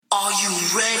Are you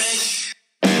ready?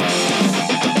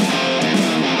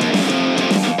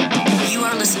 You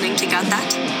are listening to Got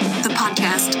That? The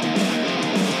podcast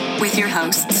with your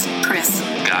hosts, Chris.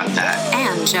 Got that.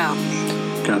 And Joe.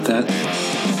 Got that?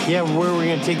 Yeah, where are we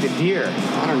going to take the deer?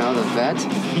 I don't know, the vet?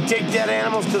 You take dead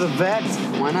animals to the vet?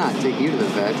 Why not? Take you to the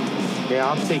vet. Yeah,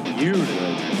 I'll take you to the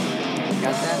vet.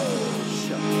 Got that?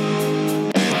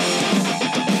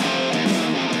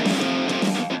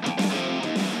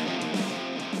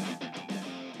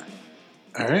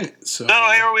 All right, so... So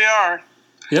here we are.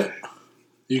 Yep.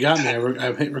 You got me.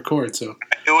 I hit record, so...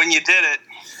 When you did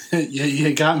it.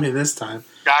 You got me this time.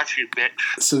 Got you, bitch.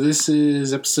 So this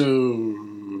is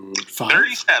episode 5?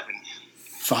 37.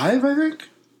 5, I think?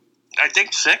 I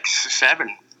think 6,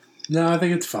 7. No, I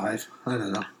think it's 5. I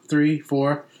don't know. 3,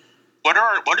 4.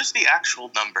 What is the actual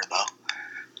number, though?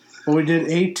 Well, we did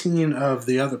 18 of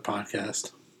the other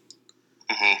podcast.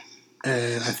 Mm-hmm.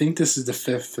 And I think this is the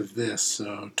 5th of this,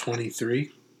 so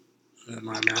 23.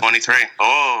 My math. 23.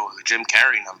 Oh, the Jim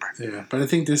Carrey number. Yeah, but I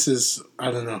think this is,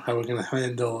 I don't know how we're going to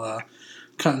handle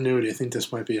continuity. I think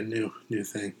this might be a new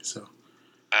thing, so.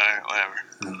 Whatever.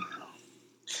 I don't know.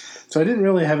 So I didn't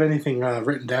really have anything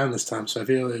written down this time, so I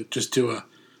feel like just do a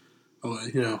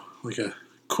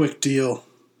quick deal.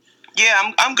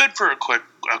 Yeah, I'm good for a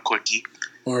quickie.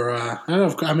 Or, I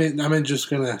don't know, I'm just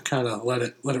going to kind of let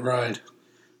it ride.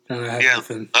 Kind of have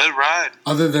nothing. Let it ride.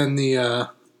 Other than the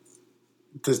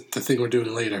thing we're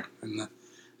doing later in the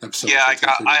episode. Yeah,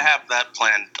 I have that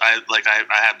planned. I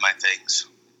have my things.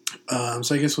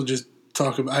 So I guess we'll just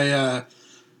talk about.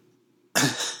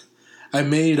 I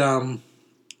made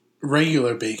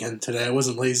regular bacon today. I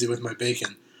wasn't lazy with my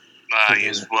bacon.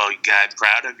 Yes, well, God,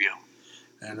 proud of you.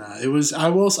 And it was. I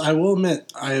will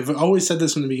admit. I've always said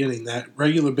this from the beginning that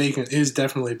regular bacon is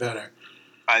definitely better.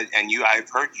 I've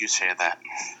heard you say that.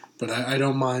 But I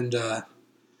don't mind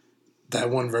that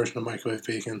one version of microwave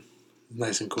bacon,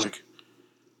 nice and quick.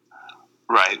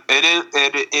 Right.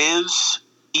 It is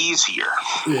easier.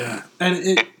 Yeah,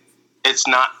 and it's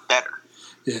not better.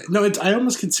 Yeah, no, I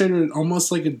almost consider it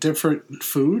almost like a different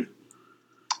food.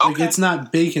 Okay. Like it's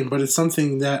not bacon, but it's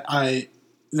something that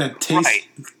tastes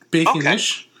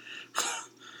bacon-ish. Okay.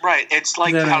 Right. It's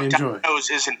like how Domino's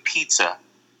isn't pizza.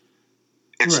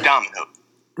 It's right. Domino's.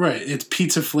 Right. It's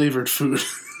pizza-flavored food.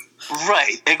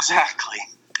 Right. Exactly.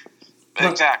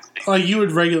 Exactly. Like you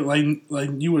would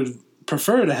you would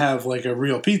prefer to have like a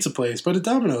real pizza place, but at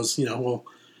Domino's, will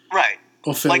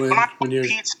fill like in when you're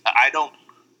pizza. I don't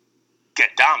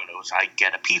get Domino's. I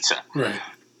get a pizza. Right.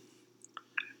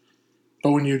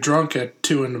 But when you're drunk at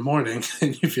 2 a.m.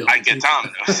 and you feel like I get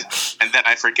Domino's, and then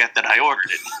I forget that I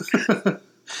ordered it.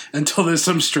 Until there's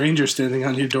some stranger standing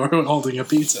on your door holding a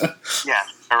pizza. Yeah,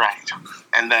 correct.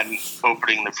 And then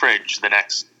opening the fridge the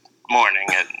next morning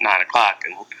at 9 o'clock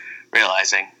and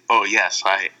realizing, oh yes,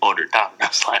 I ordered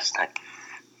Domino's last night.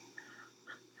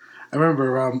 I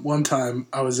remember one time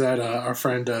I was at our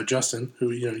friend Justin,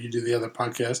 who you do the other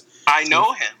podcast. I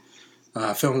know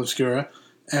him. Film Obscura,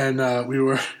 and we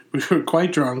were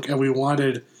quite drunk, and we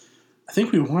wanted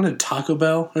Taco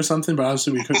Bell or something, but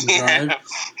obviously we couldn't drive.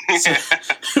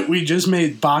 So we just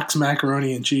made box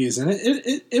macaroni and cheese, and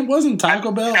it wasn't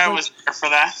Taco Bell. I was there for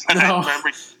that. No. I remember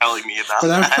you telling me about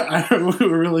that. We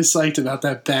were really psyched about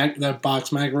that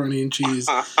box macaroni and cheese.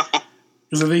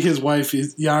 Because I think his wife,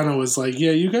 Yana, was like,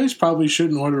 yeah, you guys probably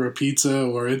shouldn't order a pizza,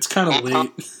 or it's kind of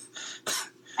late.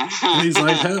 And he's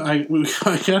like, hey,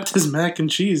 I got this mac and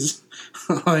cheese.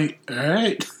 I'm like, all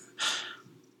right.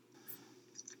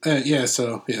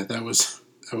 That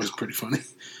was pretty funny.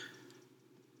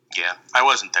 Yeah, I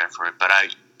wasn't there for it, but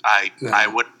I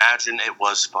would imagine it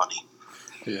was funny.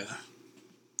 Yeah.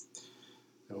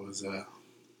 It was, A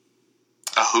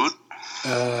hoot?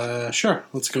 Sure,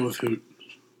 let's go with hoot.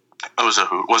 It was a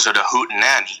hoot. Was it a hoot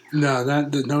nanny? No,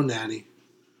 no nanny.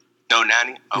 No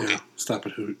nanny? Okay. Yeah, stop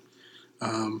at hoot.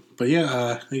 But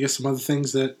yeah, I guess some other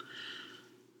things that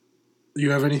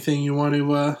you have anything you want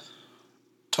to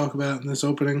talk about in this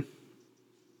opening?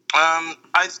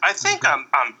 I think I'm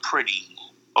pretty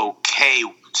okay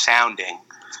sounding,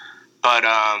 but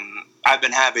I've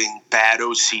been having bad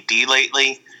OCD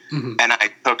lately, and I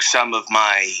took some of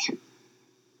my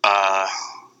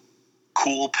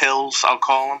cool pills, I'll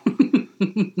call them.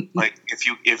 like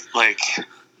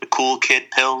the cool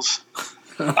kid pills,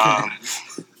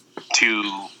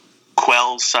 to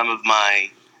quell some of my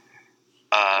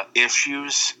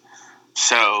issues.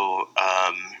 So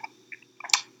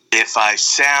if I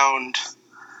sound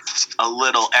a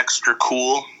little extra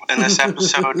cool in this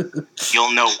episode,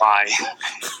 you'll know why.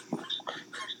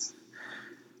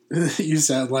 You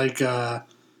sound like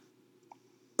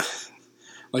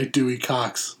Dewey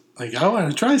Cox Like, I want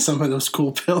to try some of those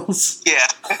cool pills. Yeah,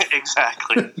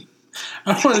 exactly.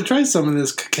 I want to try some of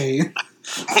this cocaine.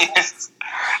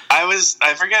 I was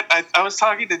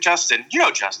talking to Justin. You know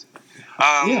Justin.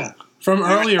 Yeah, from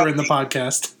earlier in the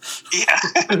podcast.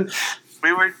 Yeah.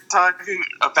 We were talking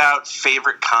about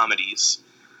favorite comedies.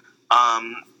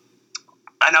 And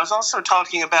I was also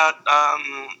talking to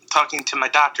my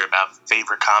doctor about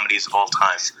favorite comedies of all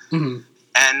time. Mm-hmm.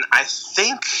 And I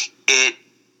think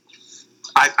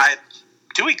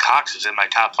Dewey Cox is in my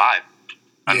top 5,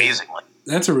 amazingly.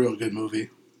 Yeah, that's a real good movie.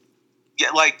 Yeah,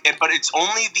 but it's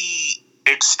only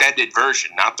the extended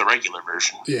version, not the regular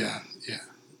version. Yeah.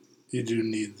 You do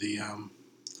need the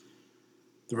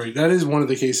that is one of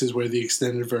the cases where the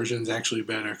extended version is actually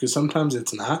better, because sometimes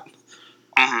it's not.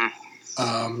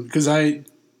 Because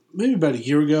maybe about a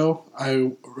year ago,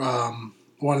 I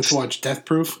wanted to watch Death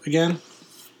Proof again.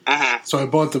 Mm-hmm. So I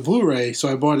bought the Blu-ray. So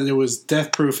I bought it. It was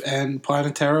Death Proof and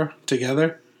Planet Terror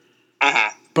together.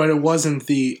 Mm-hmm. But it wasn't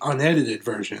the unedited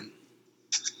version.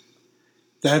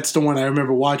 That's the one I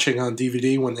remember watching on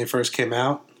DVD when they first came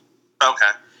out.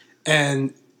 Okay.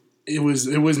 And it was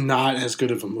not as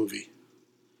good of a movie.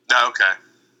 Okay.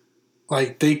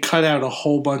 Like, they cut out a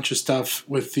whole bunch of stuff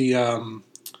with the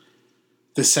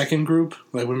second group,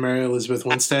 like with Mary Elizabeth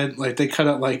Winstead. Like, they cut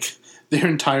out, like, their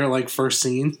entire, like, first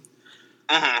scene.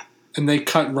 Mm-hmm. And they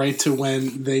cut right to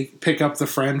when they pick up the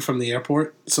friend from the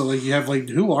airport. So, like, you have, like,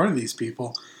 who are these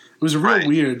people? It was real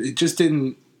weird. It just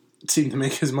didn't seem to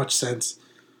make as much sense.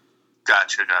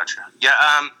 Gotcha. Yeah,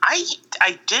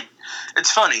 I did.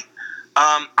 It's funny.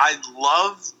 I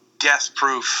love Death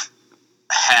Proof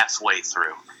halfway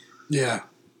through. Yeah.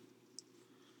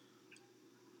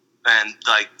 And,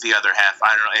 like, the other half,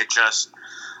 I don't know, it just,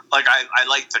 like, I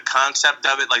like the concept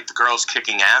of it, like the girls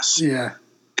kicking ass. Yeah.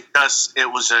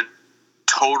 It was a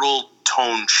total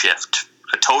tone shift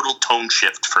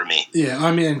for me. Yeah,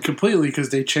 I mean, completely, because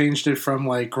they changed it from,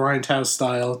 like, Grindhouse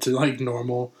style to, like,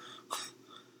 normal.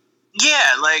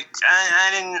 Yeah, like,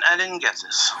 I didn't get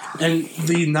this. And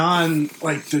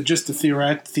the just the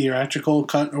theatrical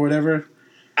cut or whatever,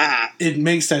 it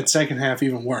makes that second half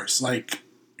even worse. Like,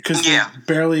 because they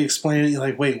barely explain it. You're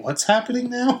like, wait, what's happening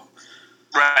now?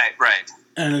 Right.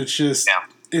 And it's just,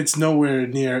 it's nowhere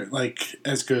near, like,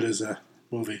 as good as a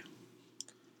movie.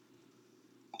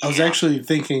 I was actually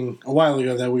thinking a while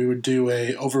ago that we would do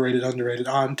a overrated, underrated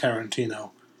on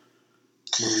Tarantino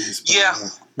movies.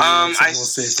 But, I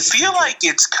feel like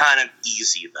it's kind of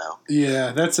easy, though.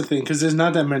 Yeah, that's the thing, because there's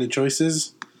not that many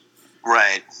choices.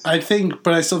 Right.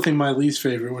 But I still think my least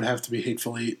favorite would have to be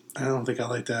Hateful Eight. I don't think I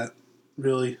like that,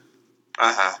 really.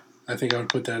 Uh-huh. I think I would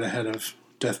put that ahead of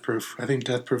Death Proof. I think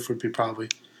Death Proof would be probably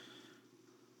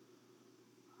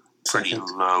pretty second.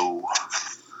 Low.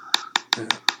 Yeah.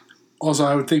 Also,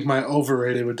 I would think my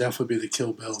overrated would definitely be the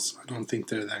Kill Bills. I don't think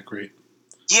they're that great.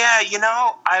 Yeah,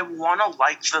 I want to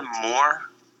like them more,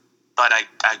 but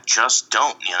I just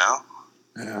don't,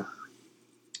 Yeah.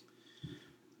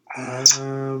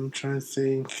 I'm trying to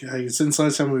think. Since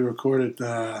last time we recorded,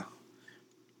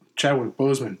 Chadwick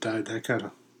Boseman died. That kind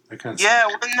of. Yeah,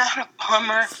 wasn't that a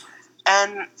bummer?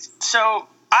 And so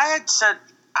I had said,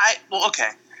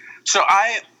 So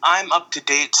I'm up to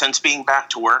date since being back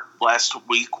to work. Last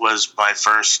week was my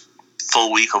first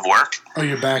full week of work. Oh,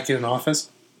 you're back in office?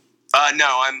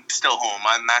 No, I'm still home.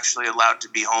 I'm actually allowed to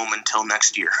be home until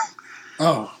next year.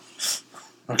 Oh.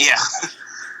 Okay. Yeah.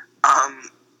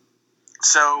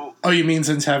 So. Oh, you mean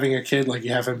since having a kid, like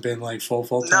you haven't been like full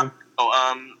time? No.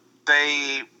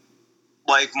 They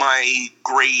like my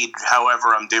grade. However,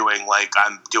 I'm doing. Like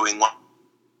I'm doing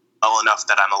well enough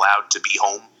that I'm allowed to be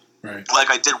home. Right.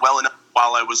 Like I did well enough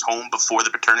while I was home before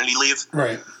the paternity leave.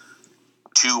 Right.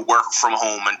 To work from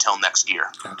home until next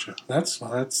year. Gotcha. That's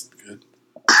good.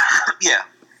 Yeah.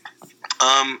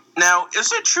 Now,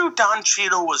 is it true Don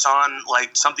Cheadle was on,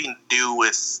 like, something to do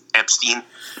with Epstein?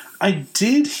 I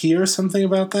did hear something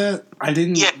about that. I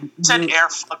didn't... Yeah, it said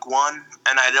Airflick 1,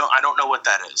 and I don't know what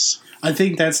that is. I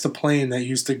think that's the plane that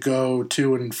used to go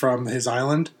to and from his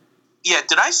island. Yeah,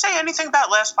 did I say anything about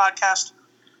last podcast?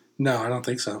 No, I don't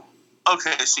think so.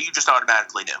 Okay, so you just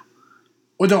automatically knew.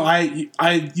 Well, no,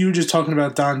 you were just talking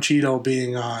about Don Cheadle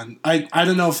being on... I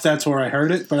don't know if that's where I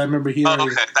heard it, but I remember hearing... Oh,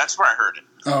 okay, that's where I heard it.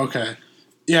 Oh, okay.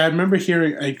 Yeah, I remember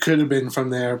hearing it could have been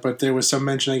from there, but there was some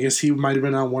mention, I guess he might have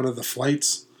been on one of the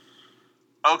flights.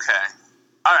 Okay.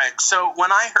 All right, so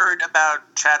when I heard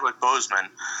about Chadwick Boseman,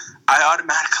 I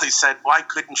automatically said, why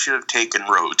couldn't you have taken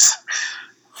Rhodes?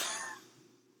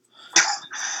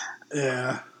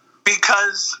 Yeah.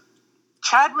 Because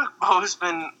Chadwick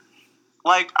Boseman,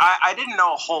 like, I didn't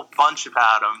know a whole bunch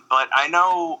about him, but I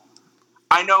know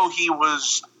he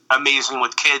was Amazing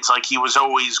with Kids, like, he was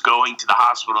always going to the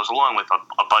hospitals along with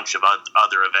a bunch of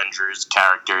other Avengers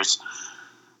characters.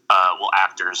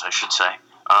 Actors, I should say.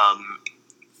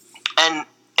 And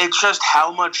it's just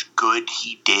how much good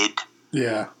he did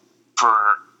for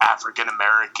African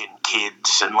American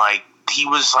kids, and like he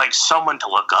was like someone to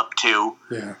look up to.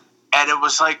 Yeah. And it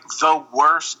was like the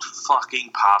worst fucking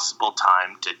possible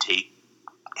time to take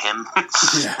him.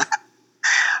 Yeah.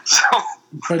 So,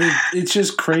 but it's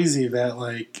just crazy that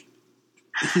like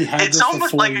he had this for 4 years.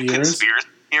 It's almost like a conspiracy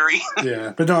theory.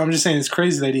 Yeah, but no, I'm just saying it's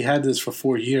crazy that he had this for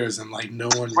 4 years and like no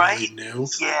one really knew.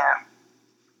 Yeah.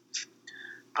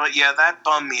 But yeah, that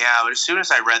bummed me out. As soon as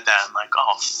I read that, I'm like,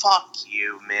 oh, fuck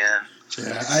you, man.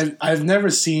 Yeah, I've never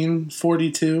seen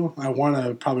 42. I want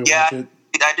to probably watch it.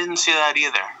 I didn't see that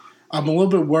either. I'm a little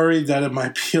bit worried that it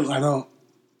might be. I don't know.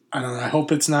 I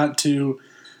hope it's not too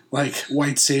like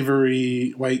white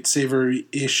savory-ish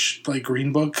like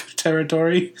Green Book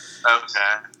territory.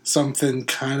 Okay. Something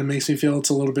kind of makes me feel it's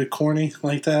a little bit corny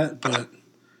like that, but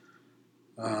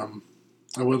I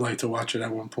would like to watch it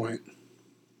at one point.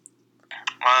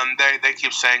 They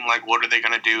keep saying, like, what are they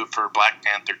going to do for Black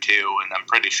Panther 2? And I'm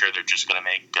pretty sure they're just going to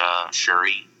make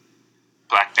Shuri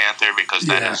Black Panther because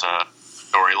that is a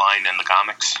storyline in the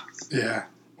comimics. Yeah.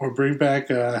 Or bring back,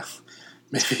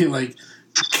 maybe, like,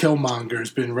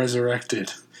 Killmonger's been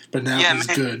resurrected, but now he's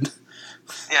good.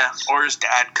 Yeah, or his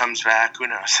dad comes back. Who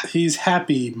knows? He's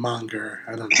Happy Monger.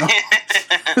 I don't know.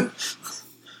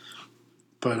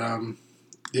 But,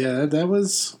 yeah, that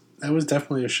was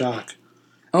definitely a shock.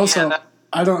 Also,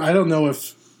 I don't know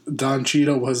if Don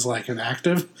Cheadle was like an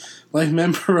active like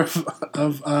member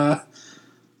of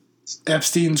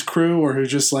Epstein's crew, or who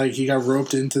just like he got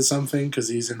roped into something because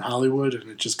he's in Hollywood, and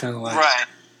it just kind of like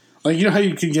like you know how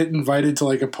you can get invited to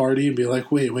like a party and be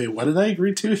like, wait, what did I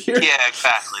agree to here? Yeah,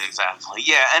 exactly.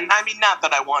 Yeah, and I mean, not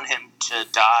that I want him to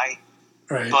die,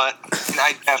 right? But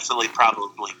I definitely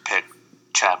probably pick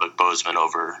Chadwick Boseman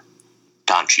over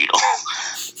Don Cheadle.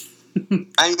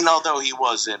 I mean, although he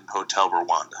was in Hotel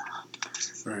Rwanda,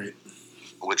 right,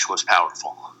 which was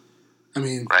powerful. I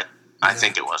mean, right? Yeah. I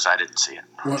think it was. I didn't see it.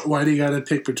 Why do you got to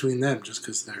pick between them? Just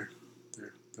because they're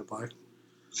black?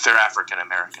 They're African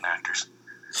American actors.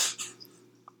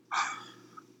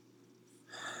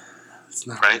 It's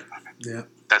not right. Yeah,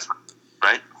 that's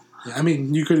right. Yeah, I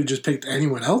mean, you could have just picked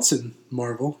anyone else in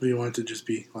Marvel if you wanted to just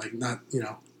be like not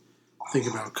think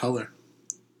about color.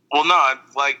 Well, no,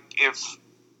 like if.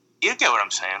 You get what I'm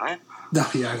saying, right? No,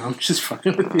 yeah, I'm just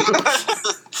fucking with you.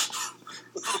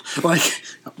 Like,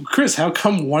 Chris, how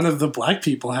come one of the black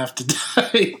people have to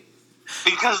die?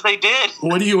 Because they did.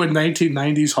 What are you, a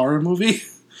 1990s horror movie?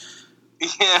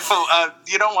 Yeah,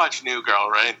 you don't watch New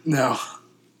Girl, right? No.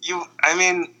 I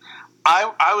mean,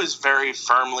 I was very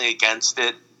firmly against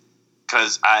it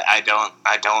because I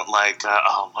don't like.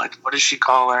 What does she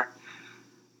call her?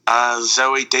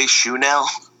 Zoe Deschanel.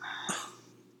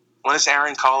 What does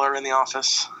Aaron call her in the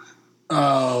office?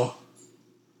 Oh.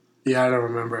 Yeah, I don't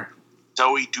remember.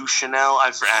 Zoe Deschanel?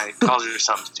 I calls her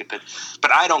something stupid.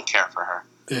 But I don't care for her.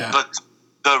 Yeah. But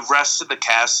the rest of the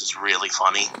cast is really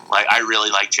funny. Like, I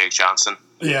really like Jake Johnson.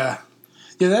 Yeah.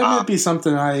 Yeah, that might be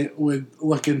something I would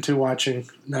look into watching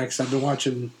next. I've been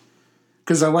watching...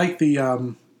 Because I like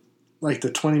the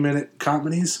 20-minute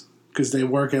comedies. Because they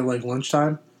work at, like,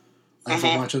 lunchtime. I've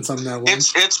been watching something at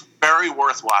lunch. It's very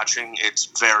worth watching. It's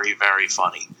very, very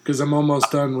funny. Because I'm almost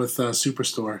done with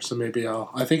Superstore, so maybe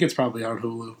I think it's probably on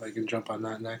Hulu. I can jump on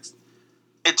that next.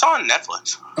 It's on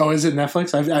Netflix. Oh, is it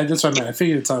Netflix? That's what I meant. I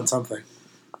figured it's on something.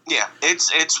 Yeah,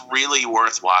 it's really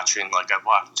worth watching. Like, I've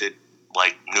watched it,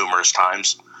 like, numerous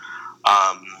times.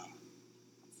 I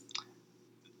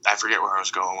forget where I was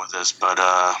going with this, but...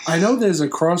 I know there's a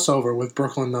crossover with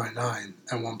Brooklyn Nine-Nine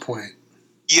at one point.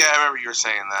 Yeah, I remember you were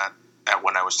saying that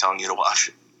when I was telling you to watch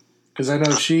it. Because I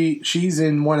know she's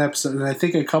in one episode, and I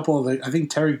think I think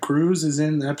Terry Crews is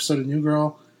in the episode of New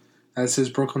Girl as his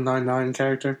Brooklyn Nine-Nine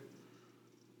character.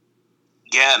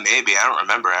 Yeah, maybe. I don't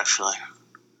remember, actually.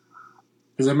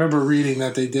 Because I remember reading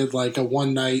that they did, like, a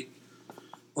one night,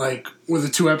 like, where the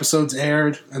 2 episodes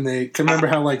aired, and they can remember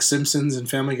how, like, Simpsons and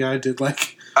Family Guy did,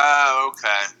 like... Oh,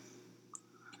 okay.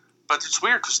 But it's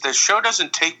weird, because the show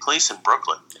doesn't take place in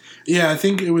Brooklyn. Yeah, I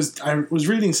think I was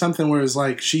reading something where it was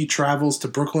like she travels to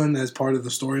Brooklyn as part of the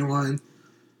storyline.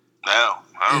 No,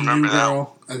 I don't remember New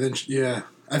Girl, that. And then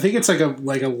I think it's like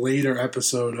a later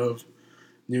episode of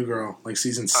New Girl, like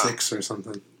season 6 or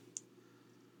something.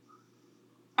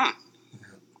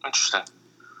 Interesting.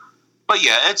 But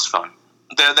yeah, it's fun.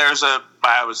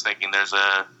 I was thinking there's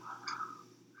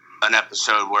an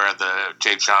episode where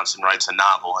Jake Johnson writes a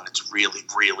novel and it's really,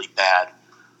 really bad.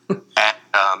 And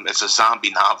it's a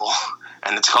zombie novel,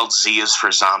 and it's called Z is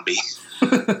for Zombie.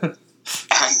 And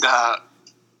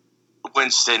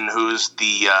Winston, who's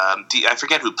I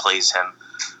forget who plays him,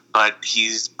 but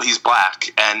he's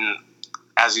black, and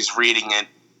as he's reading it,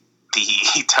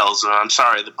 he tells him, "I'm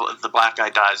sorry, the black guy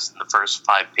dies in the first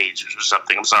 5 pages or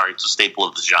something. I'm sorry, it's a staple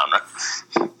of the genre."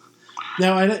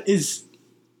 Now,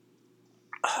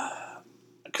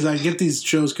 because I get these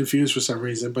shows confused for some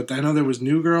reason, but I know there was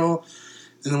New Girl,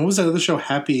 and then what was that other show,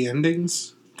 Happy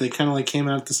Endings? They kind of like came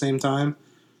out at the same time.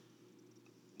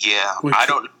 Yeah, I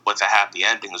don't know what the Happy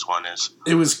Endings one is.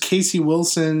 It was Casey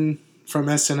Wilson from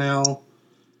SNL.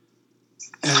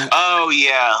 Oh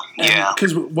yeah.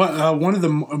 Because one of the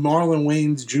Marlon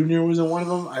Wayans Jr. was in one of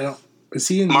them. Is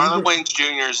he in Marlon Wayans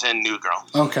Jr. is in New Girl?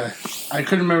 Okay, I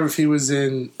couldn't remember if he was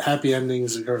in Happy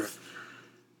Endings or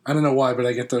I don't know why, but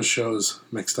I get those shows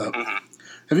mixed up. Mm-hmm.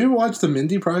 Have you ever watched The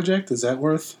Mindy Project? Is that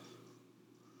worth?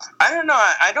 I don't know.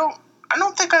 I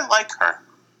don't think I like her.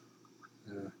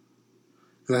 Yeah.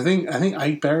 'Cause I think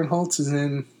Ike Barinholtz is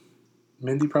in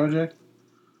Mindy Project.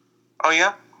 Oh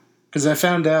yeah. Because I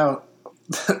found out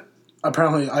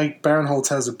apparently Ike Barinholtz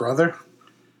has a brother.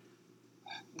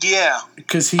 Yeah.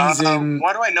 Because he's in.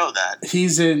 Why do I know that?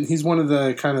 He's one of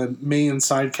the kind of main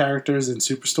side characters in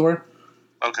Superstore.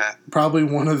 Okay. Probably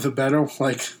one of the better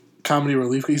like comedy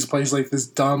relief. He plays like this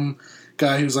dumb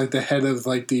guy who's like the head of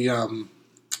like the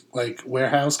like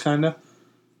warehouse kind of.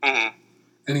 Mm-hmm.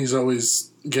 And he's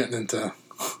always getting into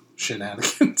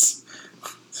shenanigans.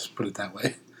 Let's put it that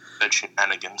way. The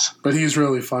shenanigans. But he's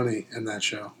really funny in that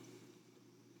show.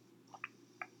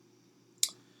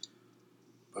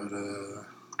 But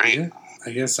great. Yeah,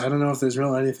 I guess I don't know if there's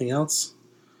really anything else.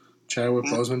 Chadwick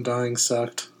Boseman dying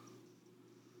sucked.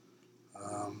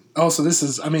 Also, this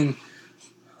is, I mean,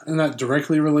 not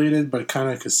directly related, but kind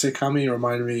of like a sitcom-y. It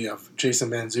reminded me of Jason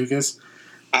Mantzoukas.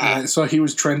 I saw he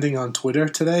was trending on Twitter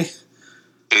today.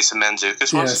 Jason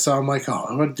Mantzoukas was? Yeah, so I'm like,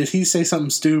 oh, did he say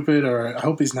something stupid? Or I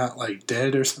hope he's not, like,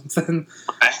 dead or something.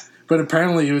 Okay. But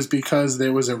apparently it was because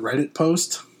there was a Reddit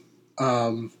post.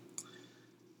 It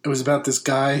was about this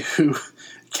guy who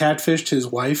catfished his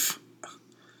wife.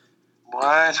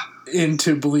 What?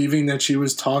 Into believing that she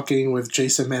was talking with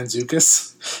Jason Mantzoukas.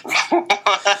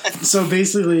 So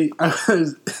basically,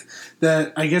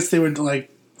 I guess they would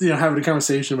like, having a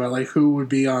conversation about like who would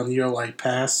be on your like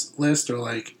pass list, or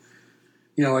like,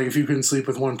 like if you couldn't sleep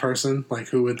with one person, like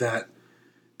who would that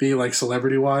be, like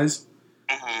celebrity wise?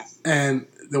 Mm-hmm. And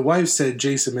the wife said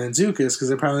Jason Mantzoukas because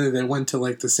apparently they went to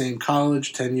like the same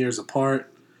college 10 years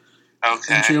apart.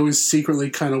 Okay. And she always secretly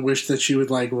kind of wished that she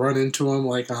would like run into him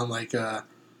like on like a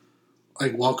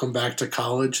welcome back to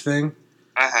college thing.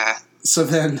 Uh-huh. So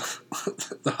then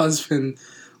the husband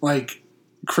like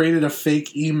created a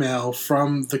fake email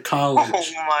from the college.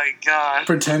 Oh my god.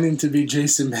 Pretending to be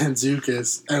Jason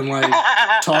Mantzoukas and like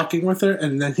talking with her,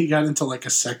 and then he got into like a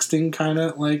sexting kind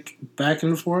of like back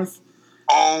and forth.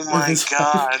 Oh my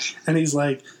god. Wife. And he's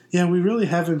like, yeah, we really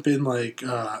haven't been like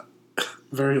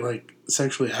very like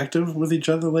sexually active with each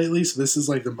other lately, so this is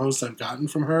like the most I've gotten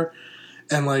from her,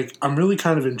 and like I'm really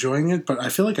kind of enjoying it, but I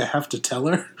feel like I have to tell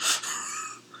her.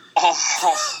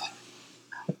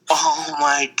 Oh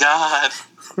my god.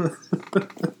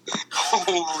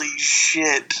 Holy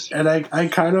shit. And I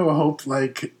kind of hope,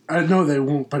 like, I know they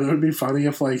won't, but it would be funny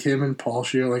if like him and Paul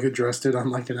Scheer like addressed it on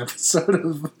like an episode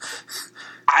of.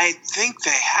 I think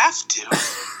they have to.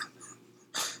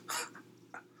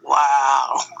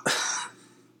 Wow.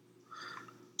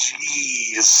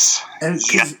 Jeez. And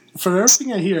from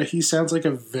everything I hear, he sounds like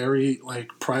a very like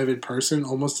private person,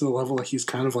 almost to the level that he's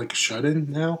kind of like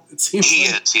shut-in now, it seems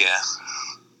he like. is, yeah.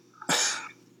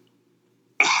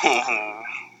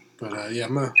 But yeah,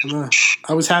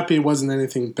 I was happy it wasn't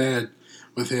anything bad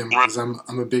with him, because I'm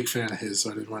a big fan of his,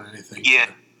 so I didn't want anything. Yeah.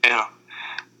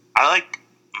 I like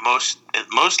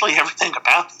mostly everything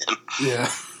about him.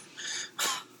 Yeah.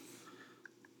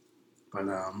 But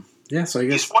yeah, so I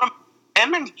guess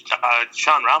him and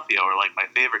Sean Ralphio are like my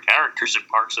favorite characters in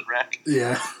Parks and Rec.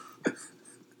 Yeah.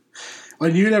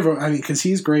 Well, because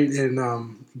he's great in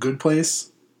Good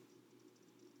Place.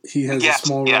 He has a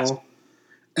small role.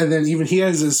 And then even he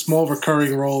has a small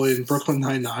recurring role in Brooklyn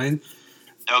Nine-Nine.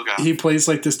 Okay. He plays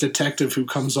like this detective who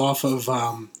comes off of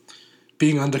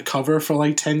being undercover for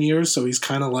like 10 years, so he's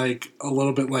kind of like a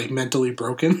little bit like mentally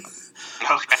broken.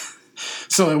 Okay.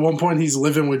 So at one point he's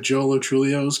living with Joe Lo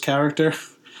Truglio's character.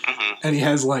 Mm-hmm. And he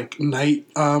has like night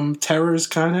terrors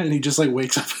kind of, and he just like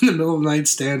wakes up in the middle of the night,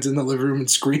 stands in the living room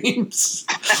and screams.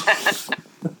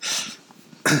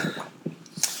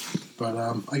 But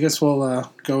I guess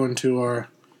we'll go into our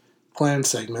planned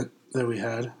segment that we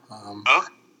had.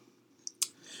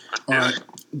 our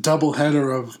double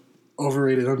header of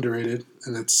overrated, underrated,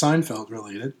 and it's Seinfeld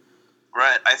related.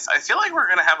 Right. I feel like we're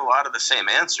going to have a lot of the same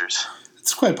answers.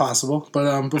 It's quite possible,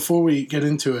 but before we get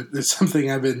into it, there's something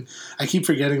I keep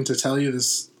forgetting to tell you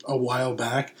this a while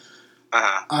back.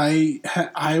 Uh-huh.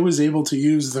 I was able to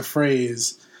use the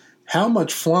phrase, how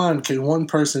much flan can one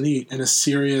person eat in a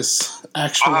serious,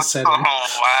 actual setting?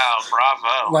 Oh, wow.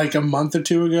 Bravo. Like a month or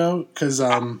two ago, because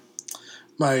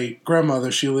my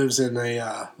grandmother, she lives in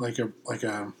a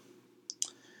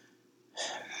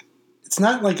it's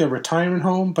not like a retirement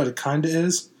home, but it kind of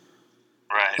is.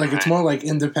 Right. Like it's more like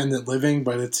independent living,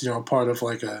 but it's part of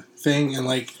like a thing, and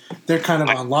like they're kind of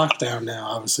on lockdown now,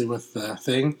 obviously with the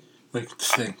thing,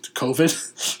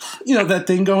 COVID, that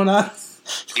thing going on.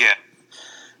 Yeah.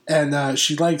 And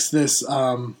she likes this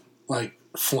like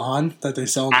flan that they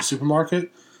sell in the supermarket.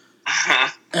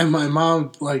 And my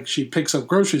mom, like, she picks up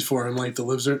groceries for her and like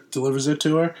delivers it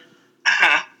to her.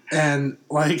 And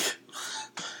like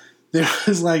there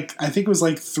was like, I think it was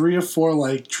like 3 or 4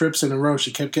 like trips in a row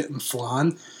she kept getting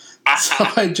flan. So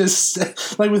I just said,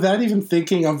 like, without even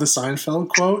thinking of the Seinfeld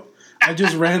quote, I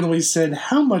just randomly said,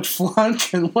 how much flan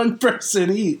can one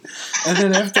person eat? And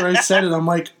then after I said it, I'm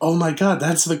like, oh my God,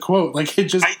 that's the quote. Like it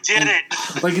just, I did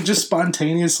it. Like it just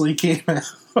spontaneously came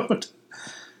out.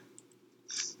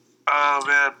 Oh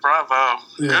man, bravo.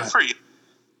 Yeah. Good for you.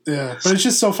 Yeah, but it's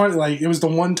just so funny. Like, it was the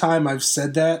one time I've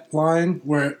said that line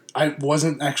where I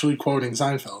wasn't actually quoting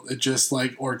Seinfeld. It just,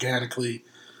 like, organically.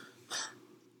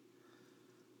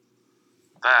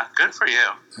 Good for you.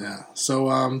 Yeah.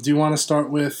 So, do you want to start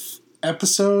with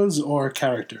episodes or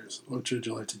characters? What would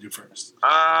you like to do first?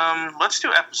 Let's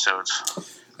do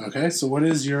episodes. Okay, so what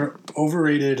is your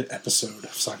overrated episode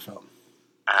of Seinfeld?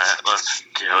 Let's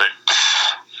do it.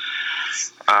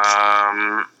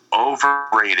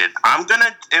 Overrated.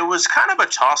 It was kind of a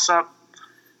toss-up,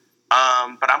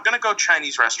 but I'm gonna go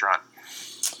Chinese restaurant.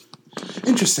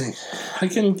 Interesting. I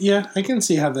can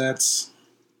see how that's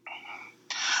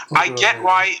overrated. I get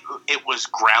why it was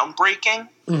groundbreaking.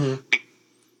 Mm-hmm.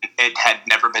 It had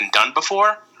never been done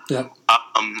before. Yeah.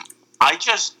 I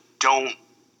just don't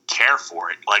care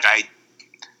for it. I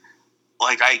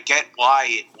get why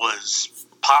it was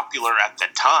popular at the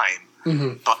time,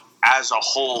 mm-hmm. but as a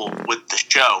whole with the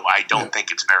show, I don't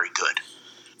think it's very good.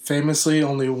 Famously,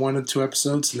 only 1 or 2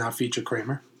 episodes did not feature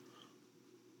Kramer.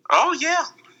 Oh, yeah.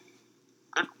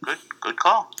 Good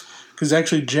call. Because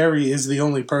actually, Jerry is the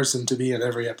only person to be in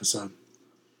every episode.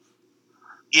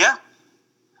 Yeah.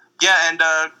 Yeah, and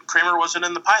Kramer wasn't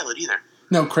in the pilot either.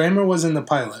 No, Kramer was in the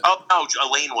pilot. Oh, no,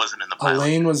 Elaine wasn't in the pilot.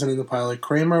 Elaine wasn't in the pilot.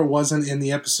 Kramer wasn't in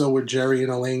the episode where Jerry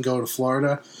and Elaine go to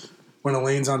Florida when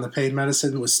Elaine's on the pain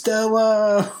medicine with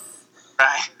Stella.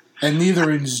 Right. And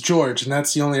neither is George, and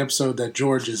that's the only episode that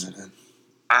George isn't in.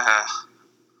 Uh-huh.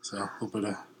 So, a little bit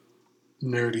of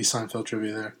nerdy Seinfeld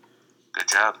trivia there. Good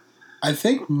job. I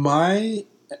think my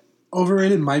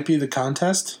overrated might be The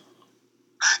Contest.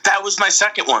 That was my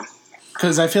second one.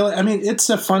 Because I feel, it's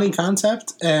a funny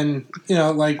concept, and,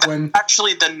 like when...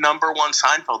 Actually, the number 1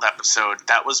 Seinfeld episode,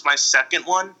 that was my second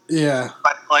one. Yeah.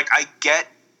 But, I get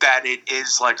that it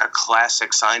is, a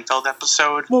classic Seinfeld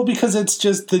episode. Well, because it's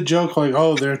just the joke,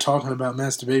 they're talking about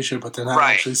masturbation, but they're not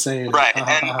actually saying it. Right, and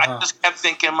I just kept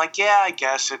thinking, I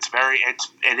guess it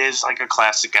is, a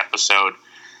classic episode.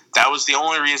 That was the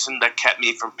only reason that kept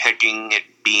me from picking it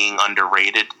being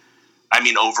underrated.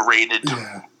 Overrated.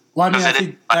 Yeah. Well, I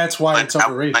think that's why it's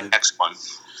overrated. My next one.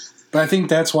 But I think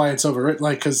that's why it's overrated.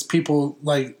 Because people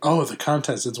The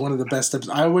Contest, it's one of the best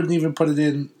episodes. I wouldn't even put it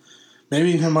in,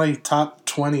 maybe in my top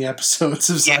 20 episodes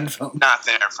of Seinfeld. Not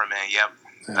there for me, yep.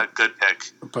 Yeah. A good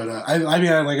pick. But,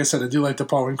 like I said, I do like the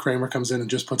part when Kramer comes in and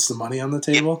just puts the money on the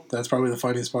table. Yep. That's probably the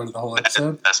funniest part of the whole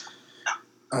episode.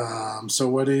 So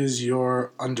what is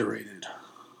your underrated?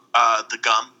 The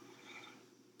gum.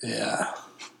 Yeah.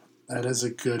 That is a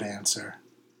good answer.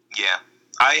 Yeah.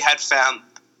 I had found,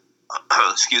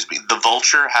 The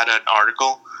Vulture had an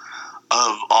article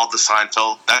of all the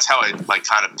Seinfeld. That's how I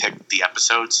kind of picked the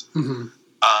episodes. Mm-hmm.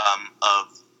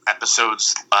 Of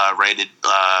episodes rated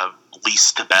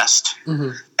least to best.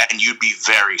 Mm-hmm. And you'd be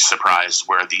very surprised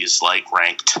where these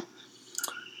ranked.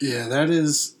 Yeah, that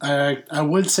is... I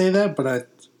would say that, but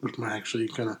I'm actually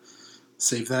going to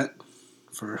save that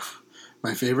for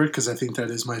my favorite, because I think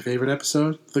that is my favorite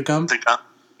episode, The Gum. The Gum,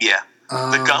 yeah.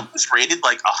 The Gum was rated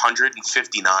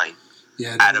 159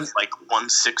 out of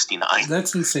 169.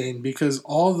 That's insane, because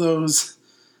all those...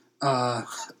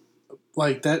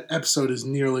 that episode is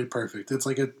nearly perfect. It's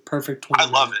a perfect 20 I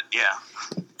love it, yeah.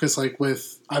 Because, I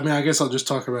guess I'll just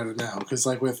talk about it now. Because,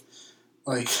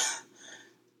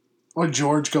 with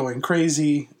George going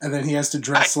crazy, and then he has to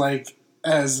dress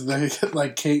as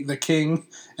the king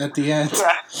at the end.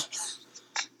 Yeah.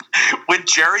 With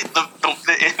Jerry, the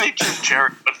image of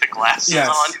Jerry with the glasses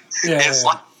on is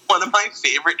like one of my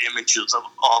favorite images of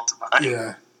all time.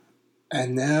 Yeah.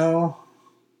 And now,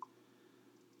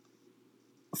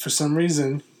 for some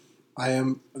reason, I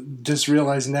am just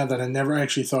realizing now that I never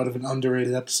actually thought of an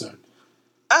underrated episode.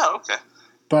 Oh, okay.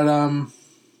 But,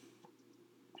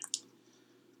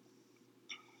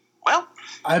 well,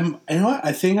 you know what?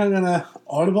 I think I'm gonna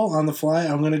audible on the fly.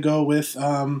 I'm gonna go with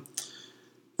the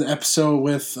episode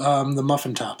with the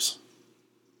Muffin Tops.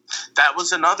 that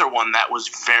was another one that was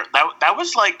that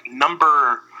was like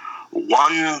number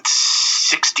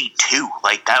 162.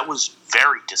 Like that was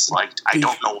very disliked. I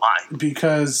don't know why.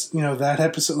 Because that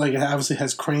episode, like, it obviously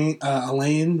has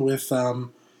Elaine with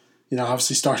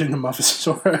obviously starting the muffin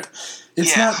store.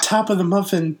 It's not top of the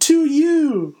muffin to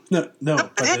you. No,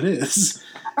 but it is.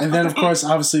 And then, of course,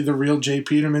 obviously the real J.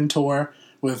 Peterman tour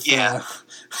with I love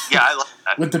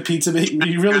that. with the pizza.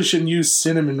 You really shouldn't use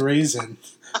cinnamon raisin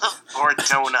or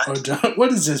donut.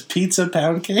 What is this, pizza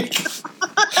pound cake?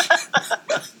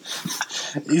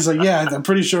 He's like, yeah, I'm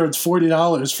pretty sure it's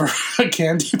 $40 for a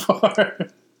candy bar.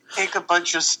 Take a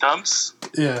bunch of stumps.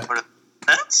 Yeah.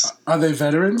 Are they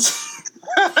veterans?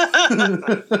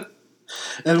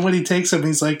 And when he takes them,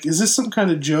 he's like, is this some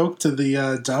kind of joke to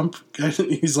the dump?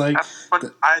 He's like... That's what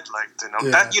I'd like to know.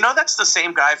 Yeah. That's the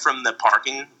same guy from the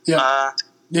parking thing?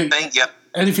 Yep.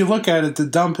 And if you look at it, the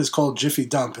dump is called Jiffy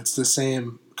Dump. It's the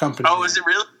same company. Oh, is it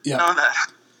really? Yeah. I know that.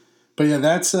 But yeah,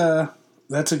 that's a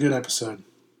good episode.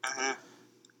 Mm-hmm.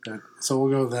 Good. So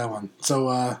we'll go with that one.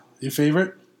 So, your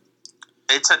favorite?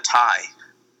 It's a tie.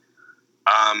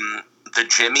 The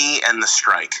Jimmy and the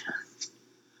Strike.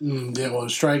 The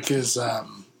Strike is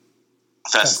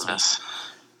Festivus.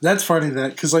 That's funny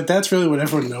because that's really what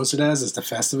everyone knows it as. It's the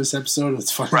Festivus episode.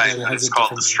 It's funny right, that it but has it's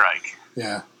called the Strike. Name.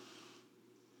 Yeah.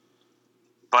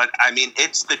 But I mean,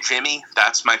 it's the Jimmy.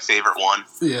 That's my favorite one.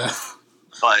 Yeah.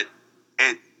 But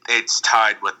it's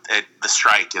tied with it. The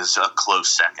Strike is a close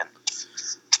second.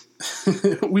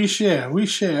 We share. Yeah, we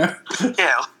share.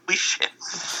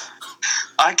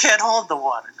 I can't hold the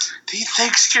water. He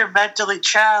thinks you're mentally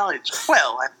challenged.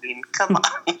 Well, I mean, come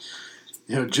on.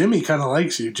 Jimmy kind of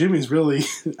likes you. Jimmy's really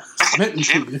smitten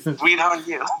to you. Sweet on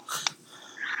you.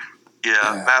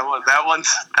 Yeah, that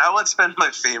one's been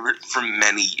my favorite for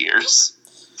many years.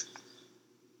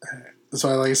 So,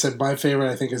 like I said, my favorite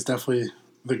I think is definitely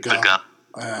the gum. The gum.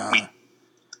 I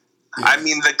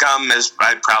mean, the gum is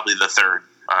probably the third,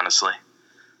 honestly.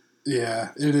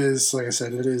 Yeah, it is. Like I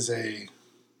said, it is a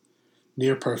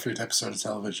near perfect episode of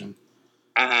television.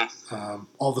 Mm-hmm.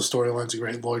 All the storylines are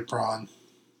great. Lloyd Braun.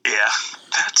 Yeah,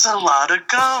 that's a lot of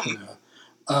gum.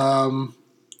 Yeah.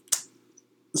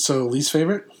 So, least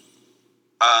favorite?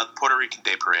 Puerto Rican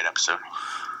Day Parade episode.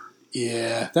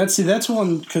 Yeah, that's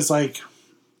one because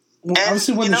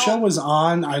obviously when the show was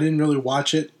on, I didn't really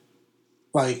watch it,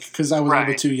 because I was a little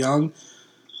bit too young.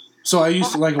 So I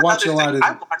used to watch a lot of.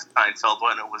 I watched Seinfeld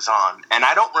when it was on, and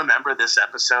I don't remember this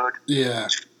episode. Yeah,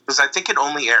 because I think it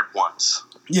only aired once.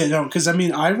 Yeah, no, because I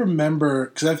mean I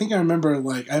remember I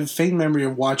have a faint memory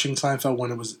of watching Seinfeld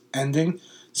when it was ending,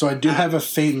 so I do have a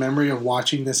faint memory of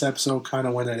watching this episode kind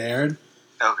of when it aired.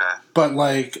 Okay, but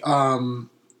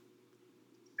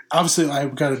obviously I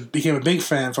became a big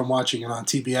fan from watching it on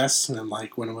TBS and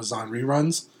when it was on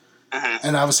reruns,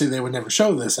 and obviously they would never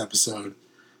show this episode.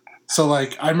 So,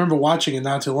 I remember watching it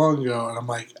not too long ago, and I'm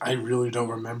like, I really don't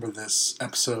remember this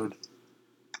episode.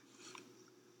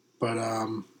 But, I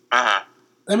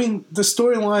mean, the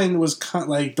storyline was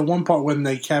kind of the one part when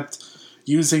they kept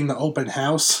using the open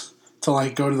house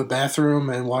to, go to the bathroom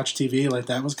and watch TV,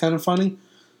 that was kind of funny.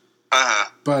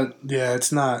 But, yeah,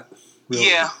 it's not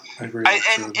really a great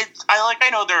episode. I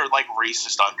know there are,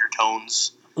 racist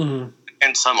undertones and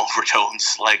some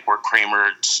overtones, where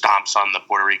Kramer stomps on the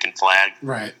Puerto Rican flag.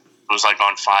 Right. It was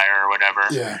on fire or whatever.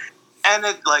 Yeah. And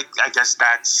it I guess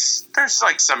there's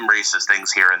some racist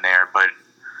things here and there, but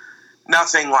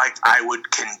nothing I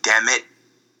would condemn it.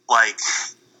 I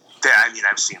mean,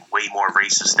 I've seen way more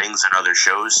racist things in other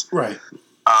shows. Right.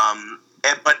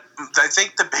 But I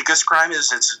think the biggest crime is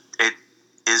that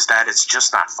it's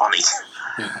just not funny.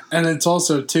 Yeah. And it's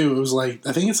also too, it was I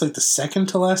think it's the second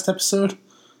to last episode.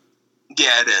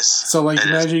 Yeah, it is. So,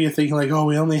 imagine you're thinking, oh,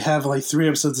 we only have, 3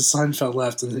 episodes of Seinfeld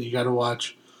left, and then you got to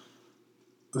watch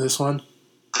this one?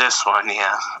 This one,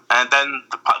 yeah. And then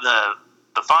the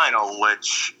final,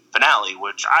 finale,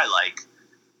 which I like,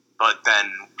 but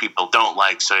then people don't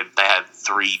like, so they had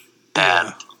 3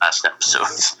 bad last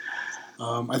episodes.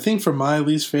 I think for my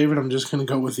least favorite, I'm just going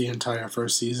to go with the entire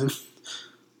first season.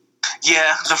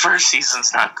 Yeah, the first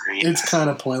season's not great. It's kind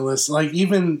of pointless. Like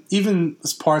even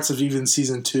parts of even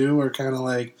season 2 are kind of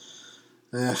like,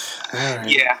 all right.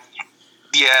 Yeah.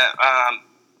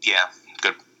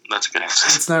 Good. That's a good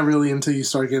answer. It's not really until you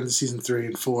start getting to season 3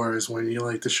 and 4 is when you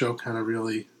like the show kind of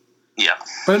really. Yeah.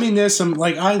 But I mean, there's some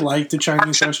like I like the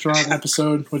Chinese restaurant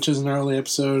episode, which is an early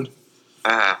episode.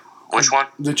 Which one?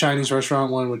 The Chinese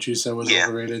restaurant one, which you said was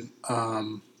overrated.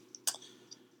 And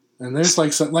there's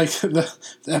like the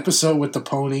episode with the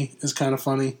pony is kind of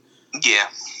funny. Yeah.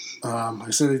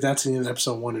 I said that's in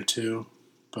episode 1 or 2,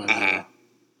 but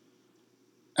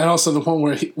and also the one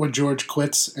where George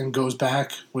quits and goes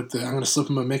back with the I'm going to slip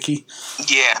him a Mickey.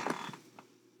 Yeah,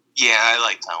 I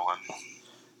like that one.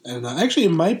 And actually,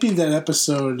 it might be that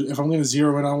episode. If I'm going to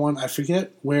zero in on one, I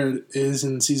forget where it is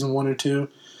in season 1 or 2,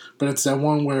 but it's that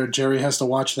one where Jerry has to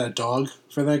watch that dog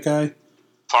for that guy.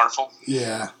 Farfel.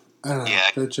 Yeah. I don't know. Yeah.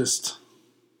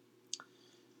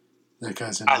 That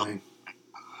guy's annoying.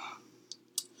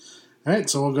 All right,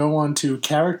 so we'll go on to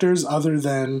characters other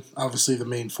than, obviously, the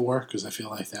main 4, because I feel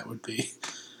like that would be...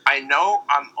 I'm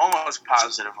almost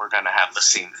positive we're going to have the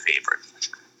same favorite.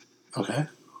 Okay,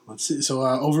 let's see. So,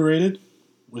 overrated?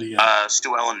 What do you got?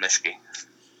 Stu Ellen Mishke.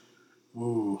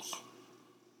 Ooh.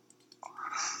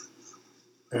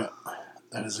 Yeah,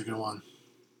 that is a good one.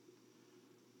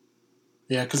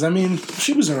 Yeah, because, I mean,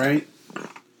 she was all right.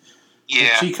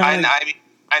 Yeah,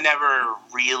 I never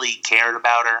really cared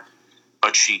about her,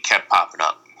 but she kept popping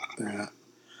up. Yeah.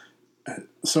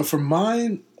 So for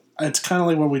mine, it's kind of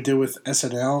like what we did with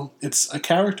SNL. It's a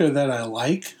character that I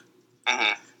like,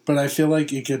 but I feel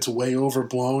like it gets way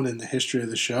overblown in the history of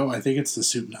the show. I think it's the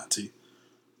Soup Nazi.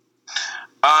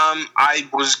 I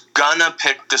was gonna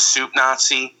pick the Soup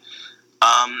Nazi.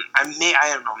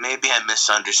 I don't know. Maybe I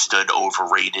misunderstood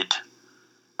overrated.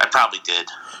 I probably did.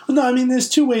 No, I mean, there's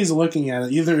two ways of looking at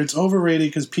it. Either it's overrated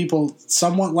because people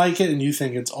somewhat like it and you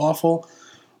think it's awful,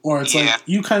 or it's like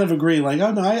you kind of agree, like,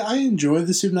 oh no, I enjoy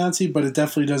the Soup Nazi, but it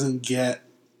definitely doesn't get,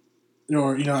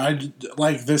 or I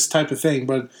like this type of thing,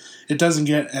 but it doesn't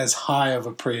get as high of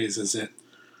a praise as it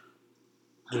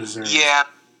deserves. Yeah.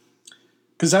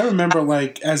 Because I remember,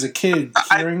 like, as a kid,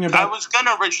 hearing about... I was going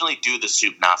to originally do the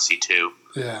Soup Nazi, too.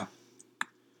 Yeah.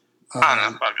 I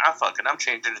don't know. I'm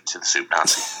changing it to the Soup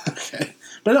Nazi. Okay.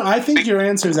 But no, I think your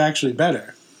answer is actually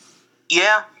better.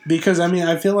 Yeah. Because, I mean,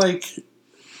 I feel like...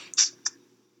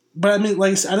 But, I mean,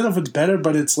 like, I don't know if it's better,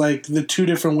 but it's, like, the two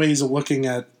different ways of looking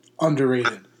at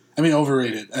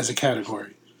overrated as a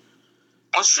category.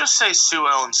 Let's just say Sue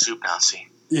Ellen Soup Nazi.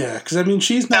 Yeah, because, I mean,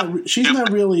 she's not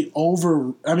really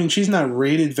over... I mean, she's not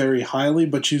rated very highly,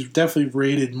 but she's definitely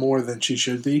rated more than she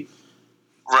should be.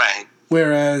 Right.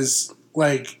 Whereas,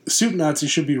 like, Soup Nazi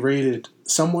should be rated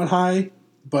somewhat high,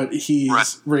 but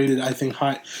he's rated, I think,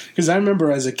 high. Because I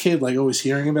remember as a kid, like, always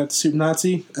hearing about the Soup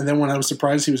Nazi, and then when I was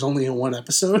surprised he was only in one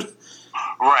episode.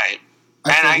 Right.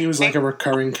 I thought he was, like, a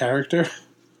recurring character.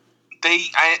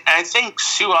 I think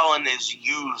Sue Ellen is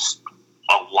used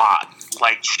a lot.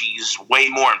 Like, she's way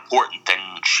more important than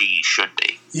she should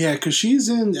be. Yeah, because she's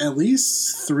in at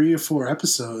least 3 or 4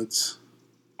 episodes.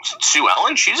 Sue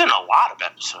Ellen? She's in a lot of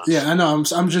episodes. Yeah, I know.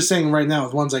 I'm just saying right now,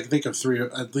 the ones I can think of,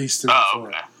 at least 3 or 4.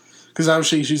 Okay. Because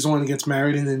obviously she's the one that gets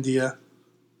married in India.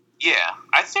 Yeah,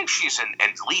 I think she's in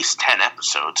at least 10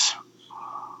 episodes.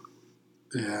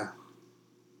 Yeah.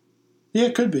 Yeah,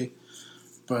 it could be.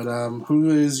 But who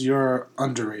is your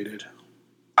underrated?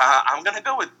 I'm going to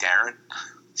go with Darren.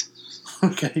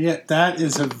 Okay, yeah, that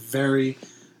is a very,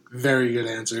 very good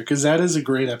answer. Because that is a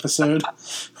great episode.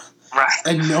 Right.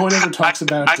 And no one ever talks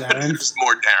about Darren. I could use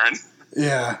more Darren.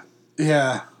 Yeah.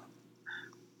 Yeah.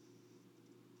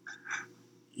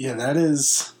 Yeah, that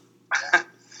is...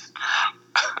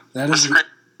 That's great.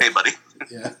 Hey, buddy.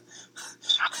 Yeah.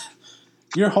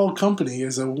 Your whole company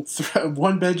is a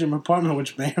one-bedroom apartment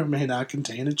which may or may not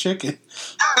contain a chicken.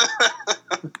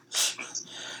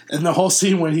 And the whole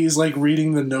scene when he's, like,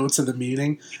 reading the notes of the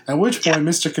meeting, at which point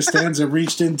Mr. Costanza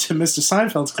reached into Mr.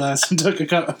 Seinfeld's class and took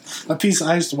a piece of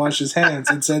ice to wash his hands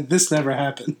and said, "This never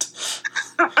happened."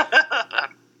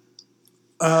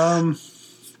 I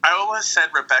almost said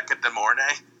Rebecca De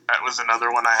Mornay. That was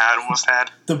another one I almost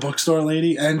had. The bookstore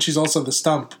lady, and she's also the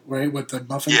stump, right, with the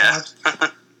muffin tops?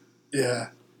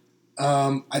 Yeah.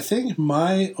 I think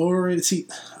my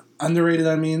underrated,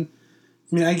 I mean,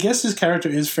 I guess his character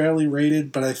is fairly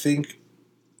rated, but I think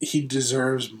he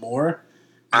deserves more.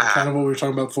 And kind of what we were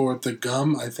talking about before with the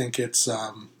gum, I think it's,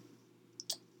 why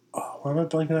am I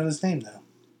blanking on his name now?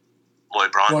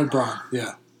 Lloyd Braun. Lloyd Braun,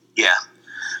 yeah. Yeah.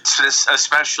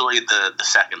 Especially the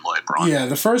second Lloyd Braun. Yeah,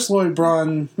 the first Lloyd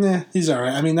Braun, he's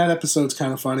alright. I mean, that episode's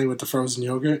kind of funny with the frozen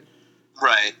yogurt.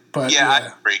 Right. But yeah,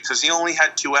 I agree, because he only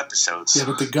had 2 episodes. Yeah,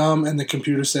 but the gum and the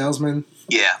computer salesman.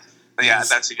 Yeah. Yeah,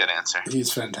 that's a good answer.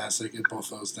 He's fantastic in both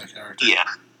those, that character. Yeah.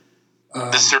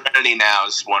 The Serenity Now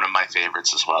is one of my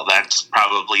favorites as well. That's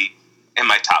probably in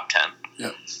my top 10.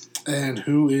 Yep. And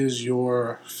who is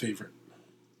your favorite?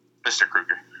 Mr.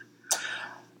 Kruger.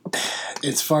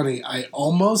 It's funny. I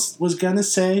almost was going to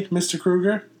say Mr.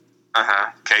 Kruger.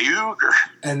 Kruger.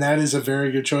 And that is a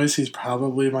very good choice. He's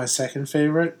probably my second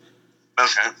favorite.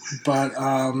 Okay. But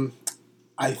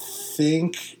I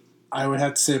think I would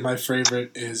have to say my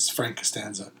favorite is Frank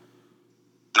Costanza.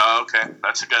 Oh, okay.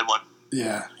 That's a good one.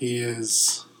 Yeah, he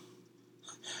is.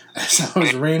 As I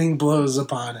was raining blows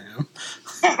upon him,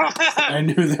 I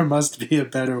knew there must be a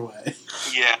better way.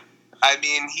 Yeah. I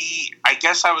mean, I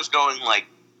guess I was going, like,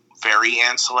 very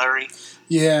ancillary.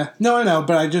 Yeah. No, I know,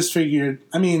 but I just figured,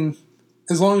 I mean,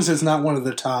 as long as it's not one of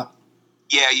the top.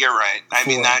 Yeah, you're right. I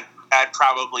mean, that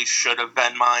probably should have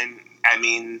been mine. I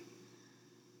mean,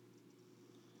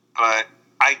 but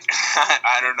I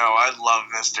don't know. I love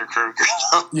Mr. Kruger.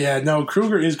 Yeah, no,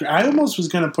 Kruger is great. I almost was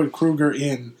going to put Kruger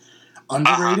in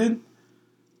underrated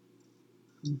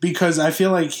because I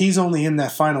feel like he's only in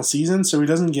that final season, so he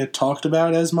doesn't get talked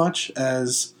about as much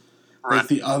as like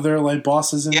the other like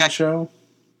bosses in the show.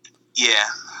 Yeah.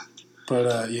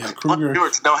 But yeah, Kruger.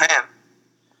 No hand.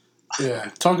 Yeah,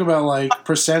 talk about like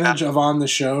percentage of on the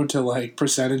show to like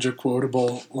percentage of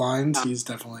quotable lines. He's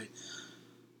definitely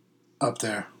up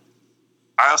there.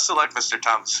 I also like Mr.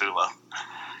 Tomasulo.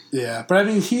 Yeah, but I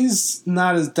mean, he's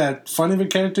not as that fun of a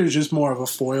character. He's just more of a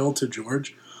foil to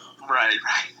George. Right.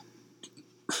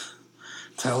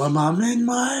 Tell him I'm in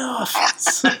my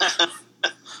office.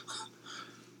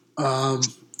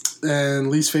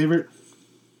 And least favorite?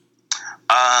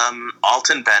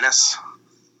 Alton Bennis.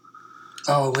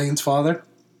 Oh, Elaine's father?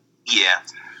 Yeah.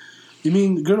 You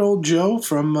mean good old Joe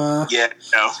from... Yeah.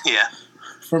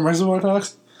 From Reservoir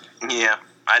Dogs? Yeah.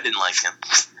 I didn't like him.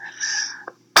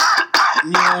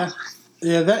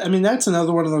 Yeah, that's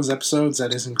another one of those episodes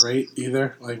that isn't great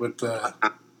either. Like with the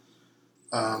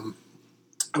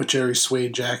with Jerry's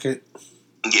suede jacket.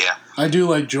 Yeah, I do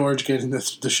like George getting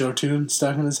the show tune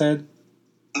stuck in his head.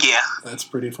 Yeah, that's a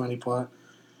pretty funny plot.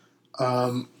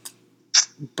 But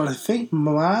I think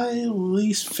my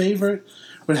least favorite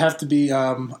would have to be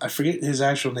I forget his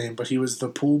actual name, but he was the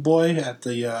pool boy at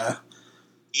the.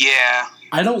 Yeah.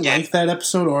 I don't like that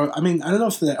episode, or I mean, I don't know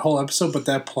if that whole episode, but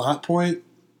that plot point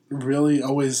really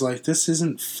always like this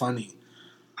isn't funny,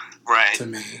 right? To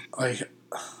me, like,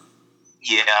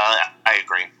 yeah, I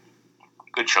agree.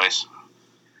 Good choice.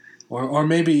 Or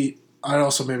maybe I'd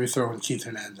also maybe throw in Keith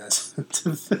Hernandez.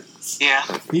 Yeah,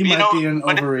 he might be an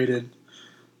overrated.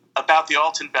 About the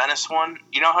Alton Bennis one,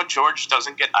 you know how George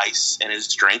doesn't get ice in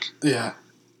his drink? Yeah,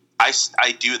 I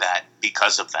do that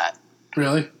because of that.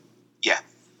 Really? Yeah.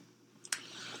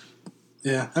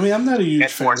 Yeah, I mean, I'm not a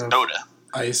huge fan of soda.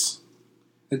 Ice.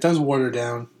 It does water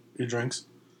down your drinks.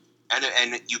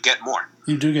 And you get more.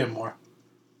 You do get more.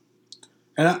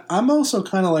 And I'm also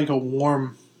kind of like a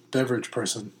warm beverage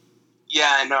person.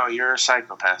 Yeah, I know. You're a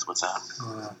psychopath with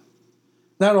that.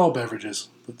 Not all beverages,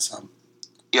 but some.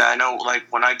 Yeah, I know. Like,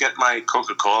 when I get my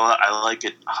Coca-Cola, I like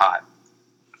it hot.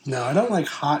 No, I don't like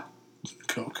hot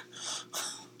Coke.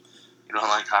 You don't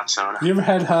like hot soda? You ever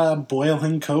had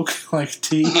boiling Coke, like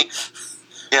tea?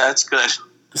 Yeah, that's good.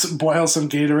 Boil some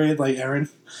Gatorade like Aaron.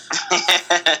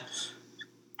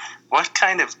 What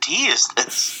kind of tea is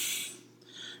this?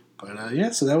 But yeah,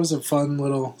 so that was a fun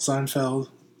little Seinfeld.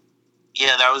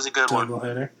 Yeah, that was a good one.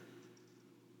 Header.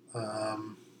 I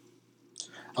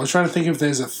was trying to think if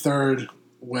there's a third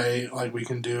way like we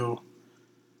can do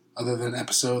other than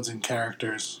episodes and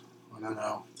characters. I don't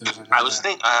know. I was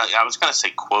going to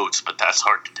say quotes, but that's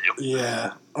hard to do.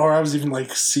 Yeah. Or I was even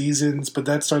like seasons, but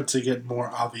that starts to get more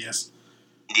obvious.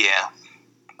 Yeah.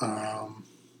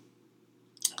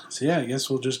 So yeah, I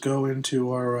guess we'll just go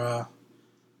into our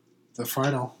the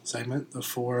final segment, the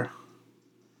 4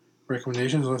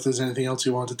 recommendations, or if there's anything else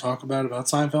you want to talk about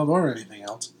Seinfeld or anything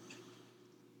else.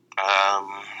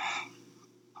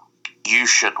 You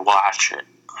should watch it.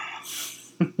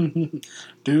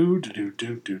 Do.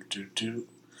 There's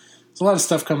a lot of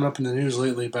stuff coming up in the news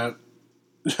lately about.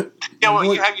 Yeah,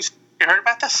 well, have you heard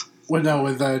about this? Well, no,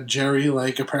 with Jerry,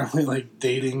 like apparently like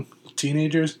dating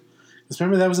teenagers. Because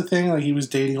remember that was a thing. Like he was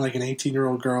dating like an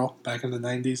 18-year-old girl back in the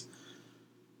 90s.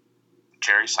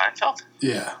 Jerry Seinfeld?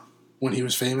 Yeah, when he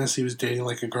was famous, he was dating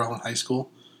like a girl in high school,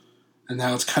 and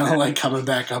now it's kind of like coming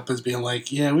back up as being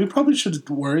like, yeah, we probably should have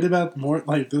worried about more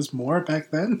like this more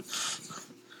back then.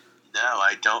 No, No,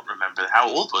 I don't remember. How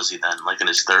old was he then? Like in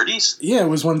his 30s? Yeah, it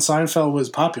was when Seinfeld was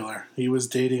popular. He was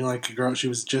dating like a girl. She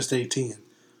was just 18.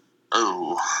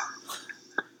 Oh,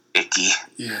 icky.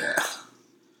 Yeah.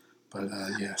 But,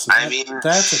 yeah. So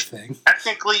that's a thing.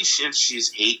 Technically, if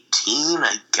she's 18,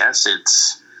 I guess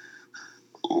it's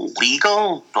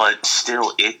legal, but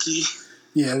still icky.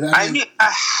 Yeah. I mean,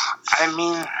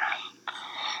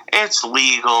 it's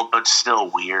legal, but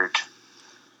still weird.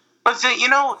 But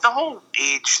the whole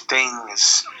age thing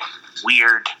is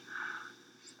weird.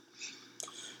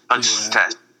 But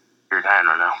that's weird. I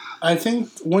don't know. I think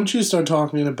once you start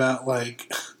talking about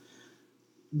like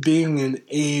being an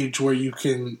age where you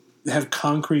can have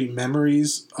concrete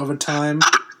memories of a time,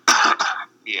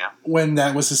 yeah, when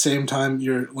that was the same time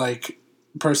your like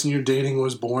person you're dating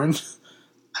was born,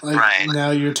 like right.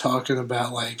 Now you're talking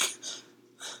about like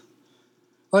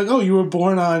oh, you were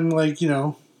born on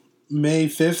May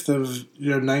 5th of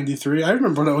 93. I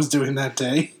remember what I was doing that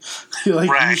day.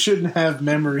 Right. You shouldn't have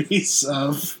memories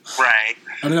of. Right.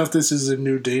 I don't know if this is a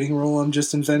new dating rule I'm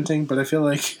just inventing, but I feel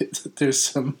like there's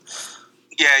some.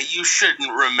 Yeah, you shouldn't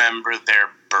remember their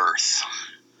birth.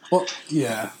 Well,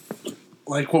 yeah,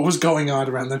 like what was going on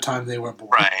around the time they were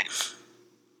born. Right.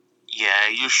 Yeah,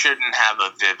 you shouldn't have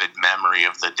a vivid memory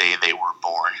of the day they were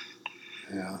born.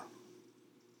 Yeah.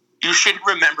 You should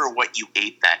remember what you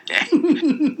ate that day.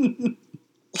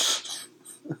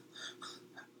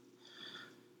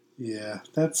 Yeah,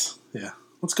 let's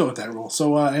go with that rule.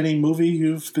 So, any movie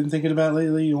you've been thinking about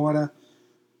lately you want to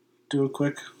do a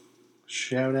quick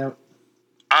shout out?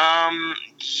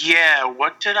 Yeah,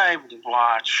 what did I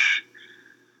watch?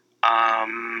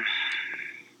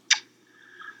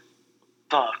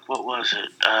 Fuck, what was it?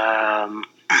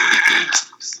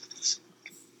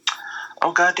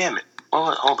 Oh, god damn it.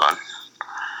 Well, hold on.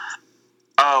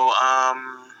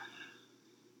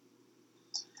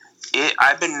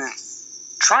 I've been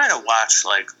trying to watch,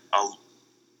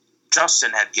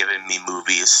 Justin had given me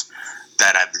movies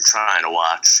that I've been trying to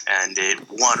watch, and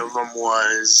one of them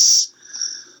was,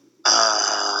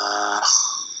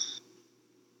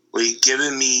 he gave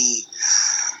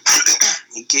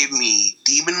me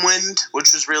Demon Wind,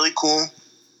 which was really cool.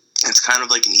 It's kind of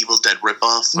like an Evil Dead